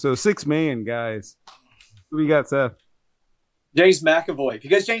 So 6 man, guys. Who we got, Seth? James McAvoy,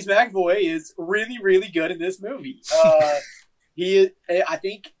 because James McAvoy is really, really good in this movie. I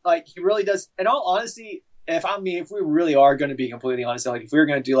think he really does. In all honesty, if we really are going to be completely honest, if we were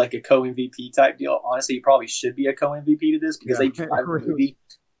going to do a co-MVP type deal, honestly, he probably should be a co-MVP to this because they drive the movie.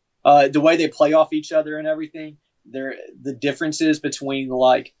 The way they play off each other and everything, the differences between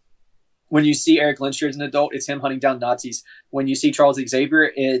when you see Eric Lindstrom as an adult, it's him hunting down Nazis. When you see Charles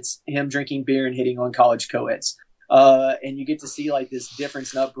Xavier, it's him drinking beer and hitting on college co-eds. And you get to see this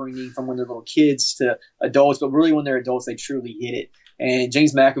difference in upbringing from when they're little kids to adults, but really when they're adults, they truly hit it. And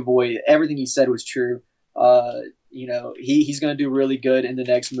James McAvoy, everything he said was true. He's going to do really good in the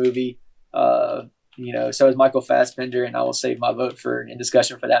next movie. So is Michael Fassbender, and I will save my vote in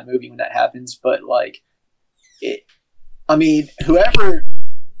discussion for that movie when that happens. But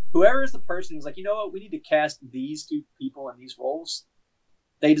whoever is the person who's you know what, we need to cast these 2 people in these roles,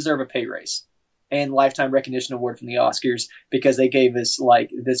 they deserve a pay raise and lifetime recognition award from the Oscars because they gave us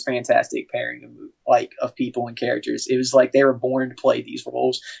this fantastic pairing of people and characters. It was they were born to play these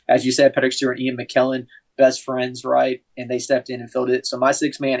roles. As you said, Patrick Stewart and Ian McKellen, best friends, right? And they stepped in and filled it. So my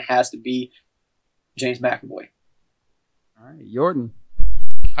 6 man has to be James McAvoy. All right, Jordan.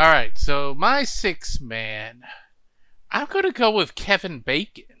 All right, so my 6 man, I'm going to go with Kevin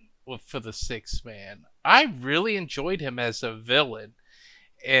Bacon for the 6 man. I really enjoyed him as a villain,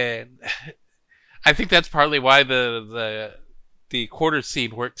 and I think that's partly why the quarter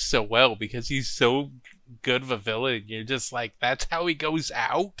scene works so well, because he's so good of a villain. You're just that's how he goes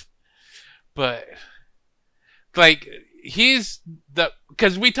out. But because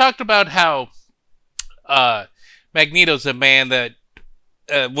we talked about how Magneto's a man that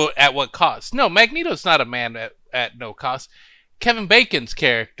At what cost? No, Magneto's not a man at no cost. Kevin Bacon's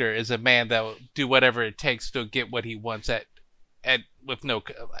character is a man that will do whatever it takes to get what he wants at with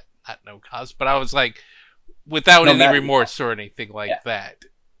not no cost, but I was like, without any remorse or anything like that,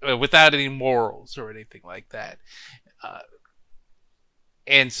 without any morals or anything like that.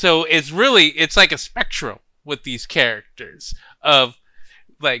 And so it's like a spectrum with these characters of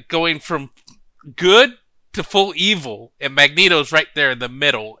like going from good to full evil, and Magneto's right there in the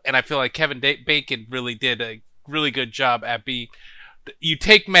middle. And I feel like Kevin Bacon really did a really good job at being. You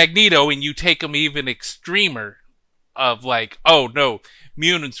take Magneto and you take him even extremer, of like, oh no,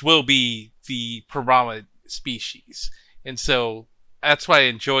 mutants will be the predominant species, and so that's why I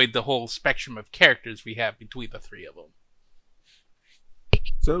enjoyed the whole spectrum of characters we have between the three of them.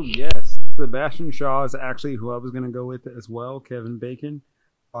 So yes, Sebastian Shaw is actually who I was going to go with as well. Kevin Bacon.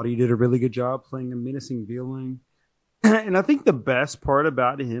 Thought he did a really good job playing a menacing villain. And I think the best part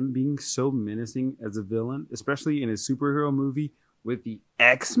about him being so menacing as a villain, especially in a superhero movie with the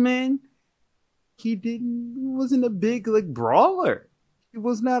X-Men, he wasn't a big like brawler. He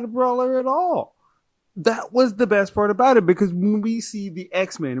was not a brawler at all. That was the best part about it, because when we see the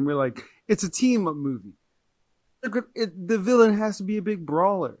X-Men and we're like, it's a team-up movie, the villain has to be a big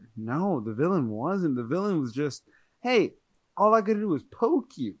brawler. No, the villain wasn't. The villain was just, hey, all I gotta do is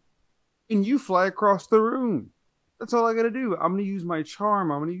poke you, and you fly across the room. That's all I gotta do. I'm gonna use my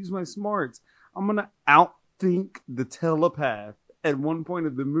charm. I'm gonna use my smarts. I'm gonna outthink the telepath at one point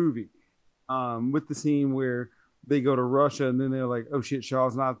of the movie, with the scene where they go to Russia and then they're like, oh shit,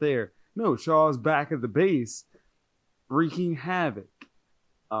 Shaw's not there. No, Shaw's back at the base, wreaking havoc.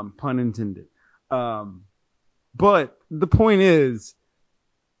 Pun intended. But the point is,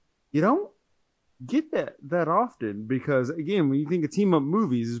 you don't get that often, because again, when you think of team up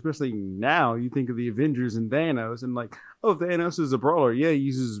movies, especially now, you think of the Avengers and Thanos, and like, oh, Thanos is a brawler, yeah, he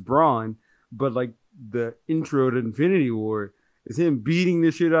uses brawn, but like the intro to Infinity War is him beating the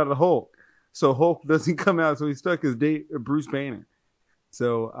shit out of Hulk, so Hulk doesn't come out, so he's stuck as Bruce Banner.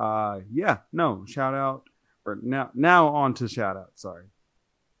 So shout out, or now on to shout out. Sorry,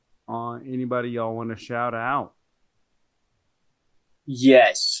 anybody y'all want to shout out?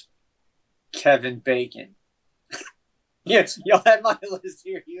 Yes. Kevin Bacon. Yes, y'all had my list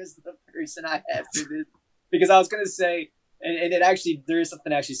here. He was the person I had for this, because I was going to say, and it actually, there is something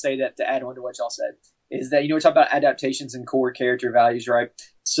to actually say that to add on to what y'all said, is that, we talk about adaptations and core character values, right?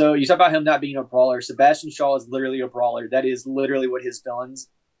 So you talk about him not being a brawler. Sebastian Shaw is literally a brawler. That is literally what his villain's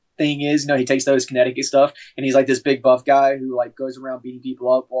thing is. He takes those Connecticut stuff, and he's like this big buff guy who like goes around beating people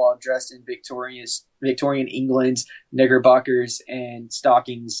up while dressed in Victorian England's knickerbockers and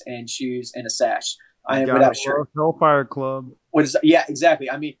stockings and shoes and a sash. I am without a shirt. Hellfire Club. Yeah, exactly.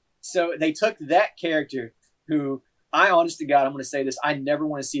 I mean, so they took that character who, I honest to God, I'm going to say this, I never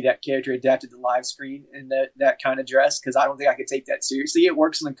want to see that character adapted to live screen in that kind of dress, because I don't think I could take that seriously. It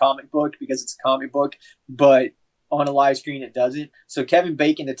works in the comic book because it's a comic book, but on a live screen it doesn't. So Kevin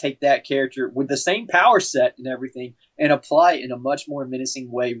Bacon to take that character with the same power set and everything and apply it in a much more menacing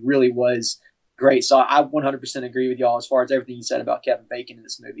way really was great. So I 100% agree with y'all as far as everything you said about Kevin Bacon in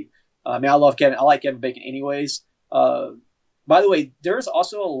this movie. I mean, I like Kevin Bacon anyways. By the way, there's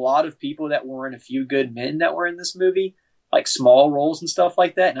also a lot of people that were in A Few Good Men that were in this movie, like small roles and stuff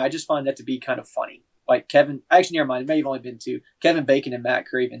like that. And I just find that to be kind of funny. Like actually, never mind. It may have only been two, Kevin Bacon and Matt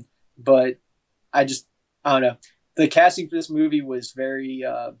Craven. But I don't know. The casting for this movie was very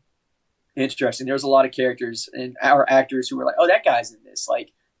interesting. There was a lot of characters and our actors who were like, oh, that guy's in this.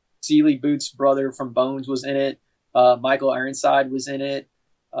 Like Seeley Booth's brother from Bones was in it. Michael Ironside was in it.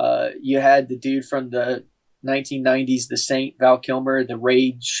 You had the dude from the 1990s, The Saint, Val Kilmer, the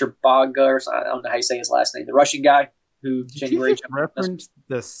Raid Shabaga, or I don't know how you say his last name, the Russian guy who Did you just reference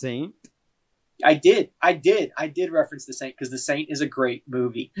The Saint? I did reference The Saint because The Saint is a great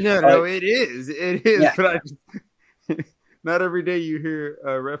movie. No, it is. Yeah. But Yeah. Not every day you hear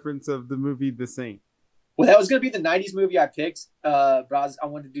a reference of the movie The Saint. Well, that was going to be the 90s movie I picked, but I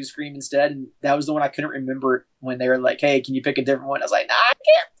wanted to do Scream instead, and that was the one I couldn't remember when they were like, hey, can you pick a different one? I was like, nah, I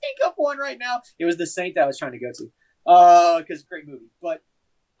can't think of one right now. It was The Saint that I was trying to go to, because it's a great movie. But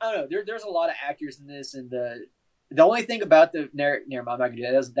I don't know, there's a lot of actors in this, and the only thing about the never mind, I'm not going to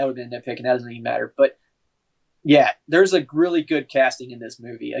do that. That would have been a nitpick, and that doesn't even matter. But yeah, there's a really good casting in this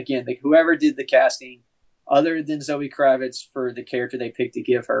movie. Again, whoever did the casting, other than Zoe Kravitz for the character they picked to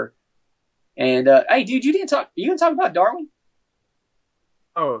give her. And hey, dude, you didn't talk. You gonna talk about Darwin?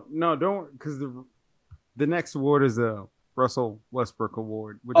 Oh no, don't, because the next award is a Russell Westbrook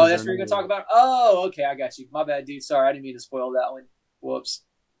Award. Oh, that's what you're gonna talk about. Oh, okay, I got you. My bad, dude. Sorry, I didn't mean to spoil that one. Whoops.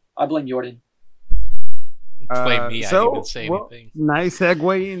 I blame Jordan. Blame me. I didn't even say anything. Nice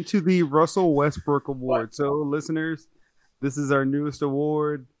segue into the Russell Westbrook Award. So, listeners, this is our newest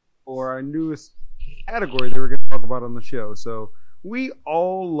award, or our newest category that we're going to talk about on the show. So, we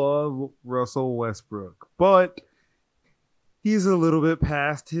all love Russell Westbrook, but he's a little bit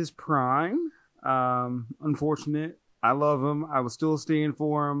past his prime. Unfortunate. I love him. I would still stand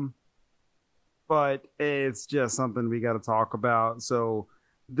for him, but it's just something we got to talk about. So,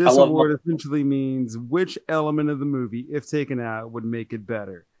 this award essentially means which element of the movie, if taken out, would make it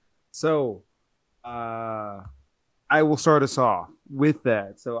better. So, I will start us off with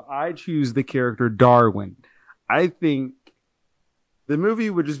that. So, I choose the character Darwin. I think the movie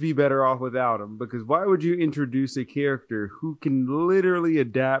would just be better off without him, because why would you introduce a character who can literally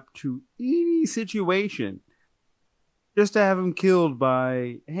adapt to any situation just to have him killed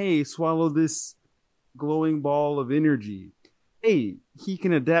by, hey, swallow this glowing ball of energy? Hey, he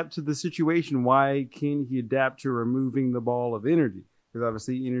can adapt to the situation. Why can't he adapt to removing the ball of energy? Because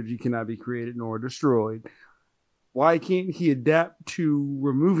obviously energy cannot be created nor destroyed. Why can't he adapt to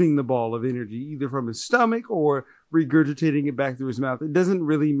removing the ball of energy, either from his stomach or regurgitating it back through his mouth? It doesn't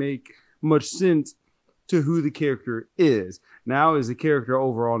really make much sense to who the character is. Now, is the character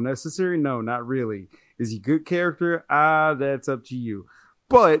overall necessary? No, not really. Is he a good character? That's up to you.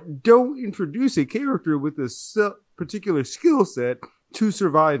 But don't introduce a character with a particular skill set to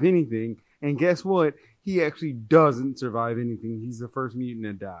survive anything. And guess what? He actually doesn't survive anything. He's the first mutant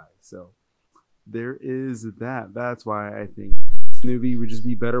to die. So there is that. That's why I think the movie would just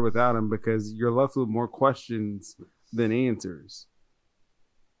be better without him, because you're left with more questions than answers.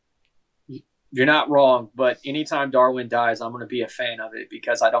 You're not wrong, but anytime Darwin dies, I'm going to be a fan of it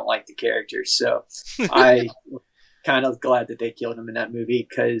because I don't like the character. So I kind of glad that they killed him in that movie,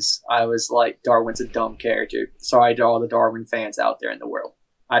 because I was like, Darwin's a dumb character. Sorry to all the Darwin fans out there in the world.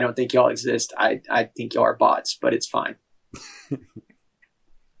 I don't think y'all exist. I think y'all are bots, but it's fine.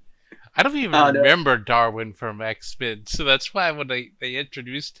 I don't even remember Darwin from X-Men, so that's why when they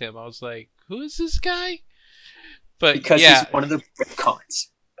introduced him, I was like, who is this guy? But because yeah, he's one of the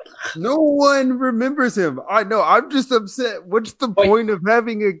cons. No one remembers him. I know. I'm just upset. What's the point of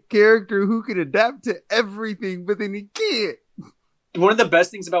having a character who can adapt to everything, but then he can't? One of the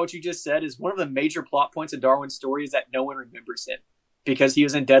best things about what you just said is one of the major plot points of Darwin's story is that no one remembers him, because he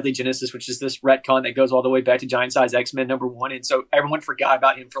was in Deadly Genesis, which is this retcon that goes all the way back to Giant Size X-Men #1. And so everyone forgot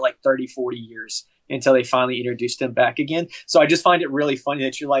about him for like 30, 40 years until they finally introduced him back again. So I just find it really funny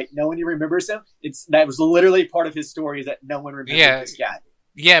that you're like, no one remembers him. That was literally part of his story, is that no one remembers this guy.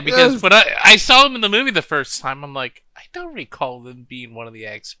 Yeah, because when I saw him in the movie the first time, I'm like, I don't recall him being one of the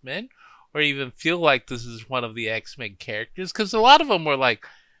X-Men, or even feel like this is one of the X-Men characters, because a lot of them were like,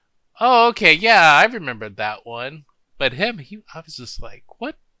 oh, okay, yeah, I remembered that one. But him, I was just like,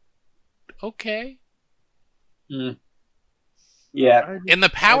 what? Okay. Mm. Yeah. And the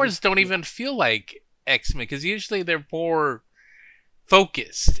powers don't even feel like X-Men, because usually they're more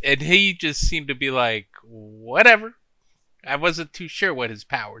focused, and he just seemed to be like, whatever. I wasn't too sure what his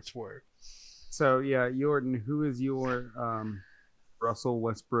powers were. So, yeah, Jordan, who is your Russell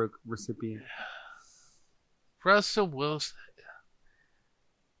Westbrook recipient? Russell Wilson.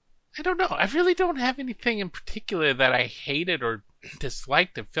 I don't know. I really don't have anything in particular that I hated or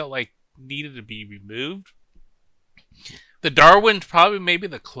disliked that felt like needed to be removed. The Darwin's probably maybe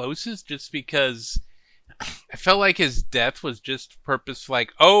the closest, just because I felt like his death was just purpose,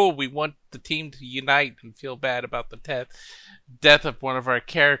 like, oh, we want the team to unite and feel bad about the death of one of our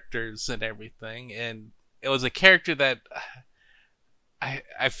characters and everything. And it was a character that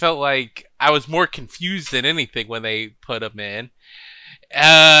I felt like I was more confused than anything when they put him in.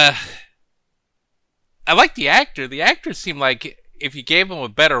 I like the actor. The actor seemed like if you gave him a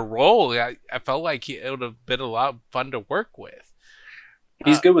better role, I felt like it would have been a lot of fun to work with.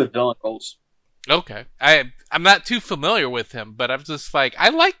 He's good with villain roles. Okay. I'm not too familiar with him, but I'm just like, I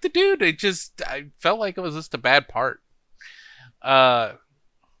like the dude. I felt like it was just a bad part.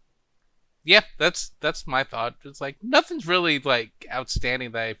 Yeah, that's my thought. It's like nothing's really like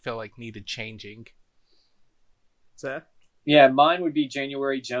outstanding that I feel like needed changing. Seth? Yeah, mine would be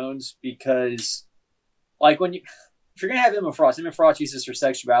January Jones, because like if you're gonna have Emma Frost uses her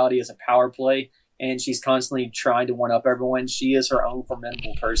sexuality as a power play, and she's constantly trying to one up everyone. She is her own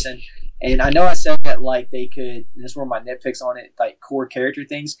formidable person. And I know I said that like they could, and this is where my nitpicks on it, like core character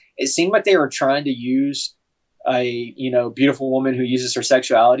things. It seemed like they were trying to use a beautiful woman who uses her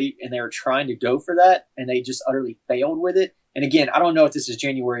sexuality, and they were trying to go for that, and they just utterly failed with it. And again, I don't know if this is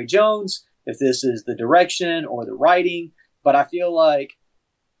January Jones, if this is the direction or the writing, but I feel like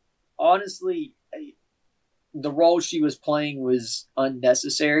honestly the role she was playing was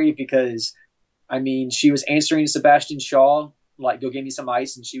unnecessary, because I mean, she was answering Sebastian Shaw, like, go get me some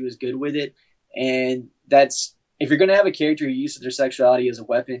ice, and she was good with it. And that's, if you're going to have a character who uses their sexuality as a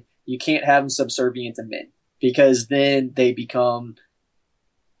weapon, you can't have them subservient to men, because then they become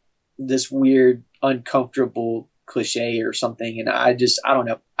this weird, uncomfortable cliche or something. And I don't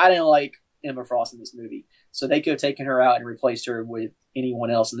know. I didn't like Emma Frost in this movie. So they could have taken her out and replaced her with anyone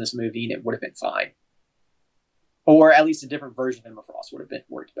else in this movie, and it would have been fine. Or at least a different version of Emma Frost would have been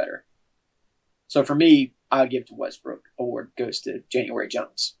worked better. So for me, I would give it to Westbrook. Award goes to January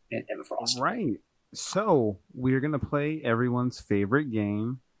Jones and Emma Frost. Right. So we're going to play everyone's favorite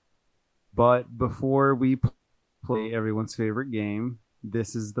game. But before we play everyone's favorite game,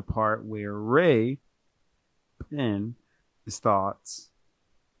 this is the part where Ray pin his thoughts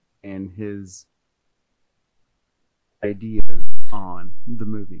and his ideas on the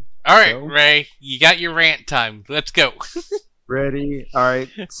movie. All right, So, Ray, you got your rant time. Let's go. ready? All right.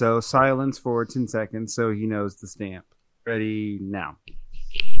 So silence for 10 seconds so he knows the stamp. Ready now.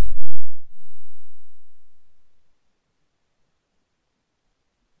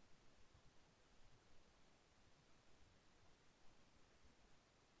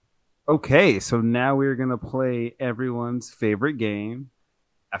 Okay, so now we're going to play everyone's favorite game.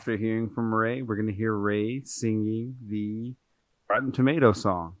 After hearing from Ray, we're going to hear Ray singing the Rotten Tomato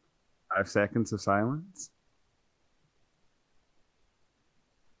song. 5 seconds of silence.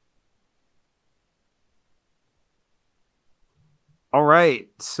 All right,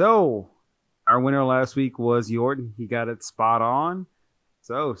 so our winner last week was Jordan. He got it spot on.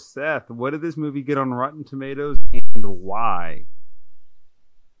 So, Seth, what did this movie get on Rotten Tomatoes and why?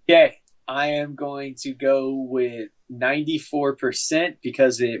 Okay, I am going to go with 94%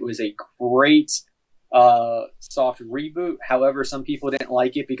 because it was a great soft reboot. However, some people didn't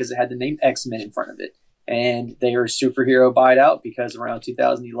like it because it had the name X-Men in front of it. And they are superhero bite out because around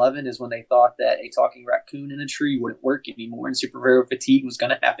 2011 is when they thought that a talking raccoon in a tree wouldn't work anymore and superhero fatigue was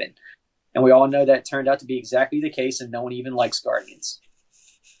going to happen. And we all know that turned out to be exactly the case, and no one even likes Guardians.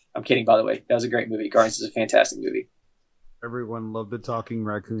 I'm kidding, by the way. That was a great movie. Guardians is a fantastic movie. Everyone loved the talking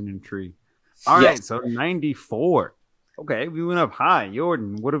raccoon and tree. All right, so 94. Okay, we went up high.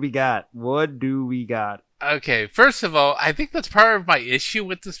 Jordan, what do we got? What do we got? Okay, first of all, I think that's part of my issue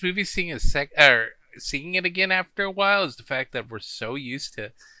with this movie seeing it again after a while is the fact that we're so used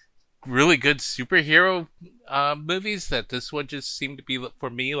to really good superhero movies that this one just seemed to be, for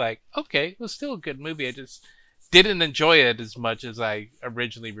me, like, okay, it was still a good movie. I just didn't enjoy it as much as I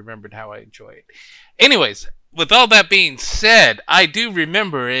originally remembered how I enjoyed it. Anyways, with all that being said, I do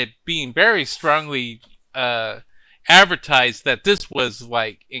remember it being very strongly advertised that this was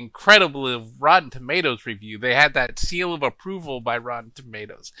like incredible Rotten Tomatoes review. They had that seal of approval by Rotten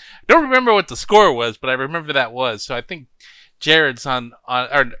Tomatoes. I don't remember what the score was, but I remember that was. So I think Jared's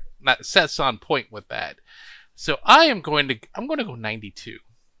Seth's on point with that. So I'm going to go 92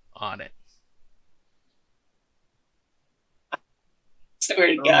 on it. Swear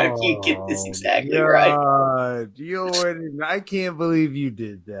to God, if you get this exactly right. Jordan, I can't believe you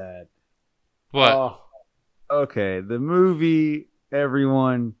did that. What? Oh, okay, the movie,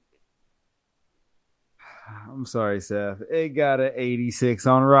 everyone. I'm sorry, Seth. It got an 86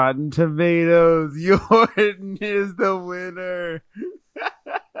 on Rotten Tomatoes. Jordan is the winner.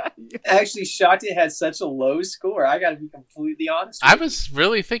 Actually, shocked it had such a low score. I got to be completely honest. I was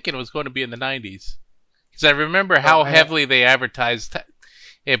really thinking it was going to be in the 90s. Because I remember how heavily they advertised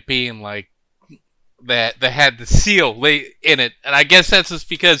it being like that. They had the seal in it. And I guess that's just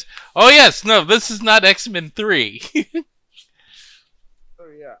because, oh yes, no, this is not X-Men 3. Oh,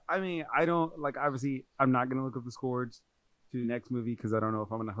 yeah. I mean, I don't, like, obviously, I'm not going to look up the scores to the next movie because I don't know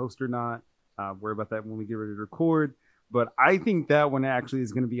if I'm going to host or not. Worry about that when we get ready to record. But I think that one actually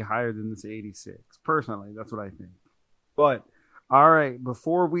is going to be higher than this 86. Personally, that's what I think. But, all right,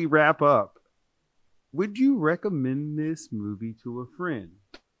 before we wrap up, would you recommend this movie to a friend?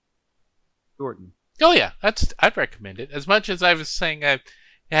 Jordan. Oh yeah, I'd recommend it. As much as I was saying I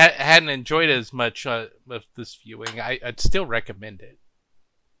hadn't enjoyed it as much with this viewing, I'd still recommend it.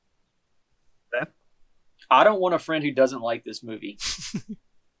 Beth? I don't want a friend who doesn't like this movie.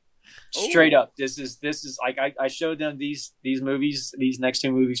 Straight up, this is like I showed them these movies, these next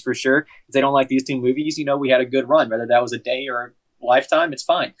two movies for sure. If they don't like these two movies, we had a good run. Whether that was a day or a lifetime, it's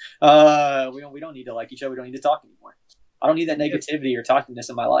fine. We don't need to like each other. We don't need to talk anymore. I don't need that negativity or talkingness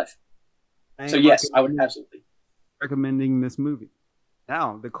in my life. So yes, I would absolutely recommending this movie.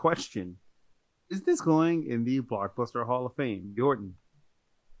 Now the question: is this going in the Blockbuster Hall of Fame, Jordan?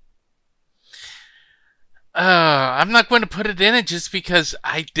 I'm not going to put it in it just because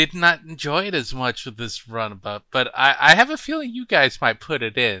I did not enjoy it as much with this runabout. But I have a feeling you guys might put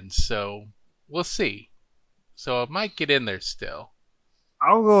it in. So We'll see. So it might get in there still.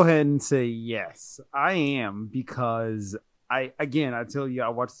 I'll go ahead and say yes. I am, because I tell you, I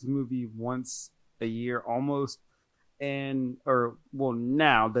watch this movie once a year almost, now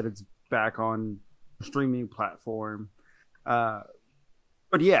that it's back on streaming platform. But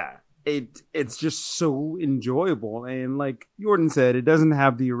yeah, it's just so enjoyable, and like Jordan said, it doesn't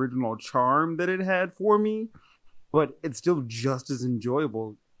have the original charm that it had for me, but it's still just as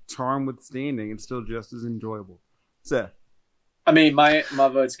enjoyable. Charm withstanding, it's still just as enjoyable. Seth? I mean, my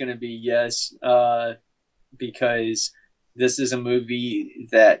vote's going to be yes, because this is a movie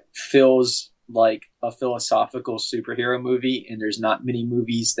that feels like a philosophical superhero movie, and there's not many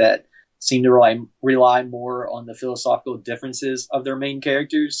movies that seem to rely more on the philosophical differences of their main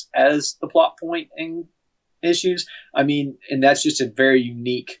characters as the plot point and issues. I mean, and that's just a very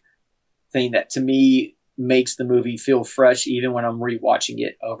unique thing that to me makes the movie feel fresh even when I'm rewatching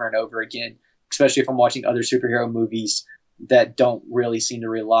it over and over again, especially if I'm watching other superhero movies that don't really seem to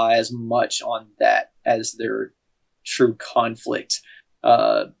rely as much on that as their true conflict.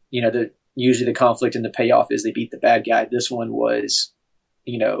 Usually the conflict and the payoff is they beat the bad guy. This one was,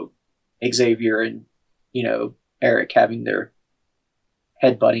 Xavier and, Eric having their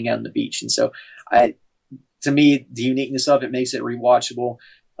head butting out on the beach. And so to me, the uniqueness of it makes it rewatchable.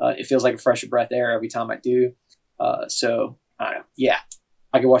 It feels like a fresh breath of air every time I do. I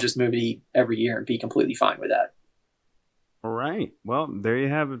could watch this movie every year and be completely fine with that. All right. Well, there you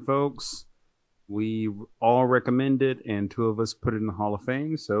have it, folks. We all recommend it, and 2 of us put it in the Hall of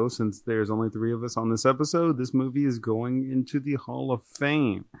Fame. So since there's only 3 of us on this episode, this movie is going into the Hall of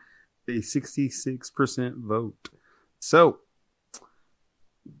Fame. A 66% vote. So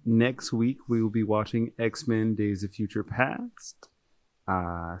next week we will be watching X-Men Days of Future Past.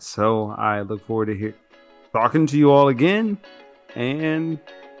 So I look forward to talking to you all again. And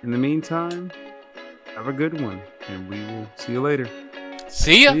in the meantime, have a good one, and we will see you later.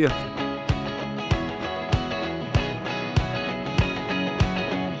 See ya. See ya.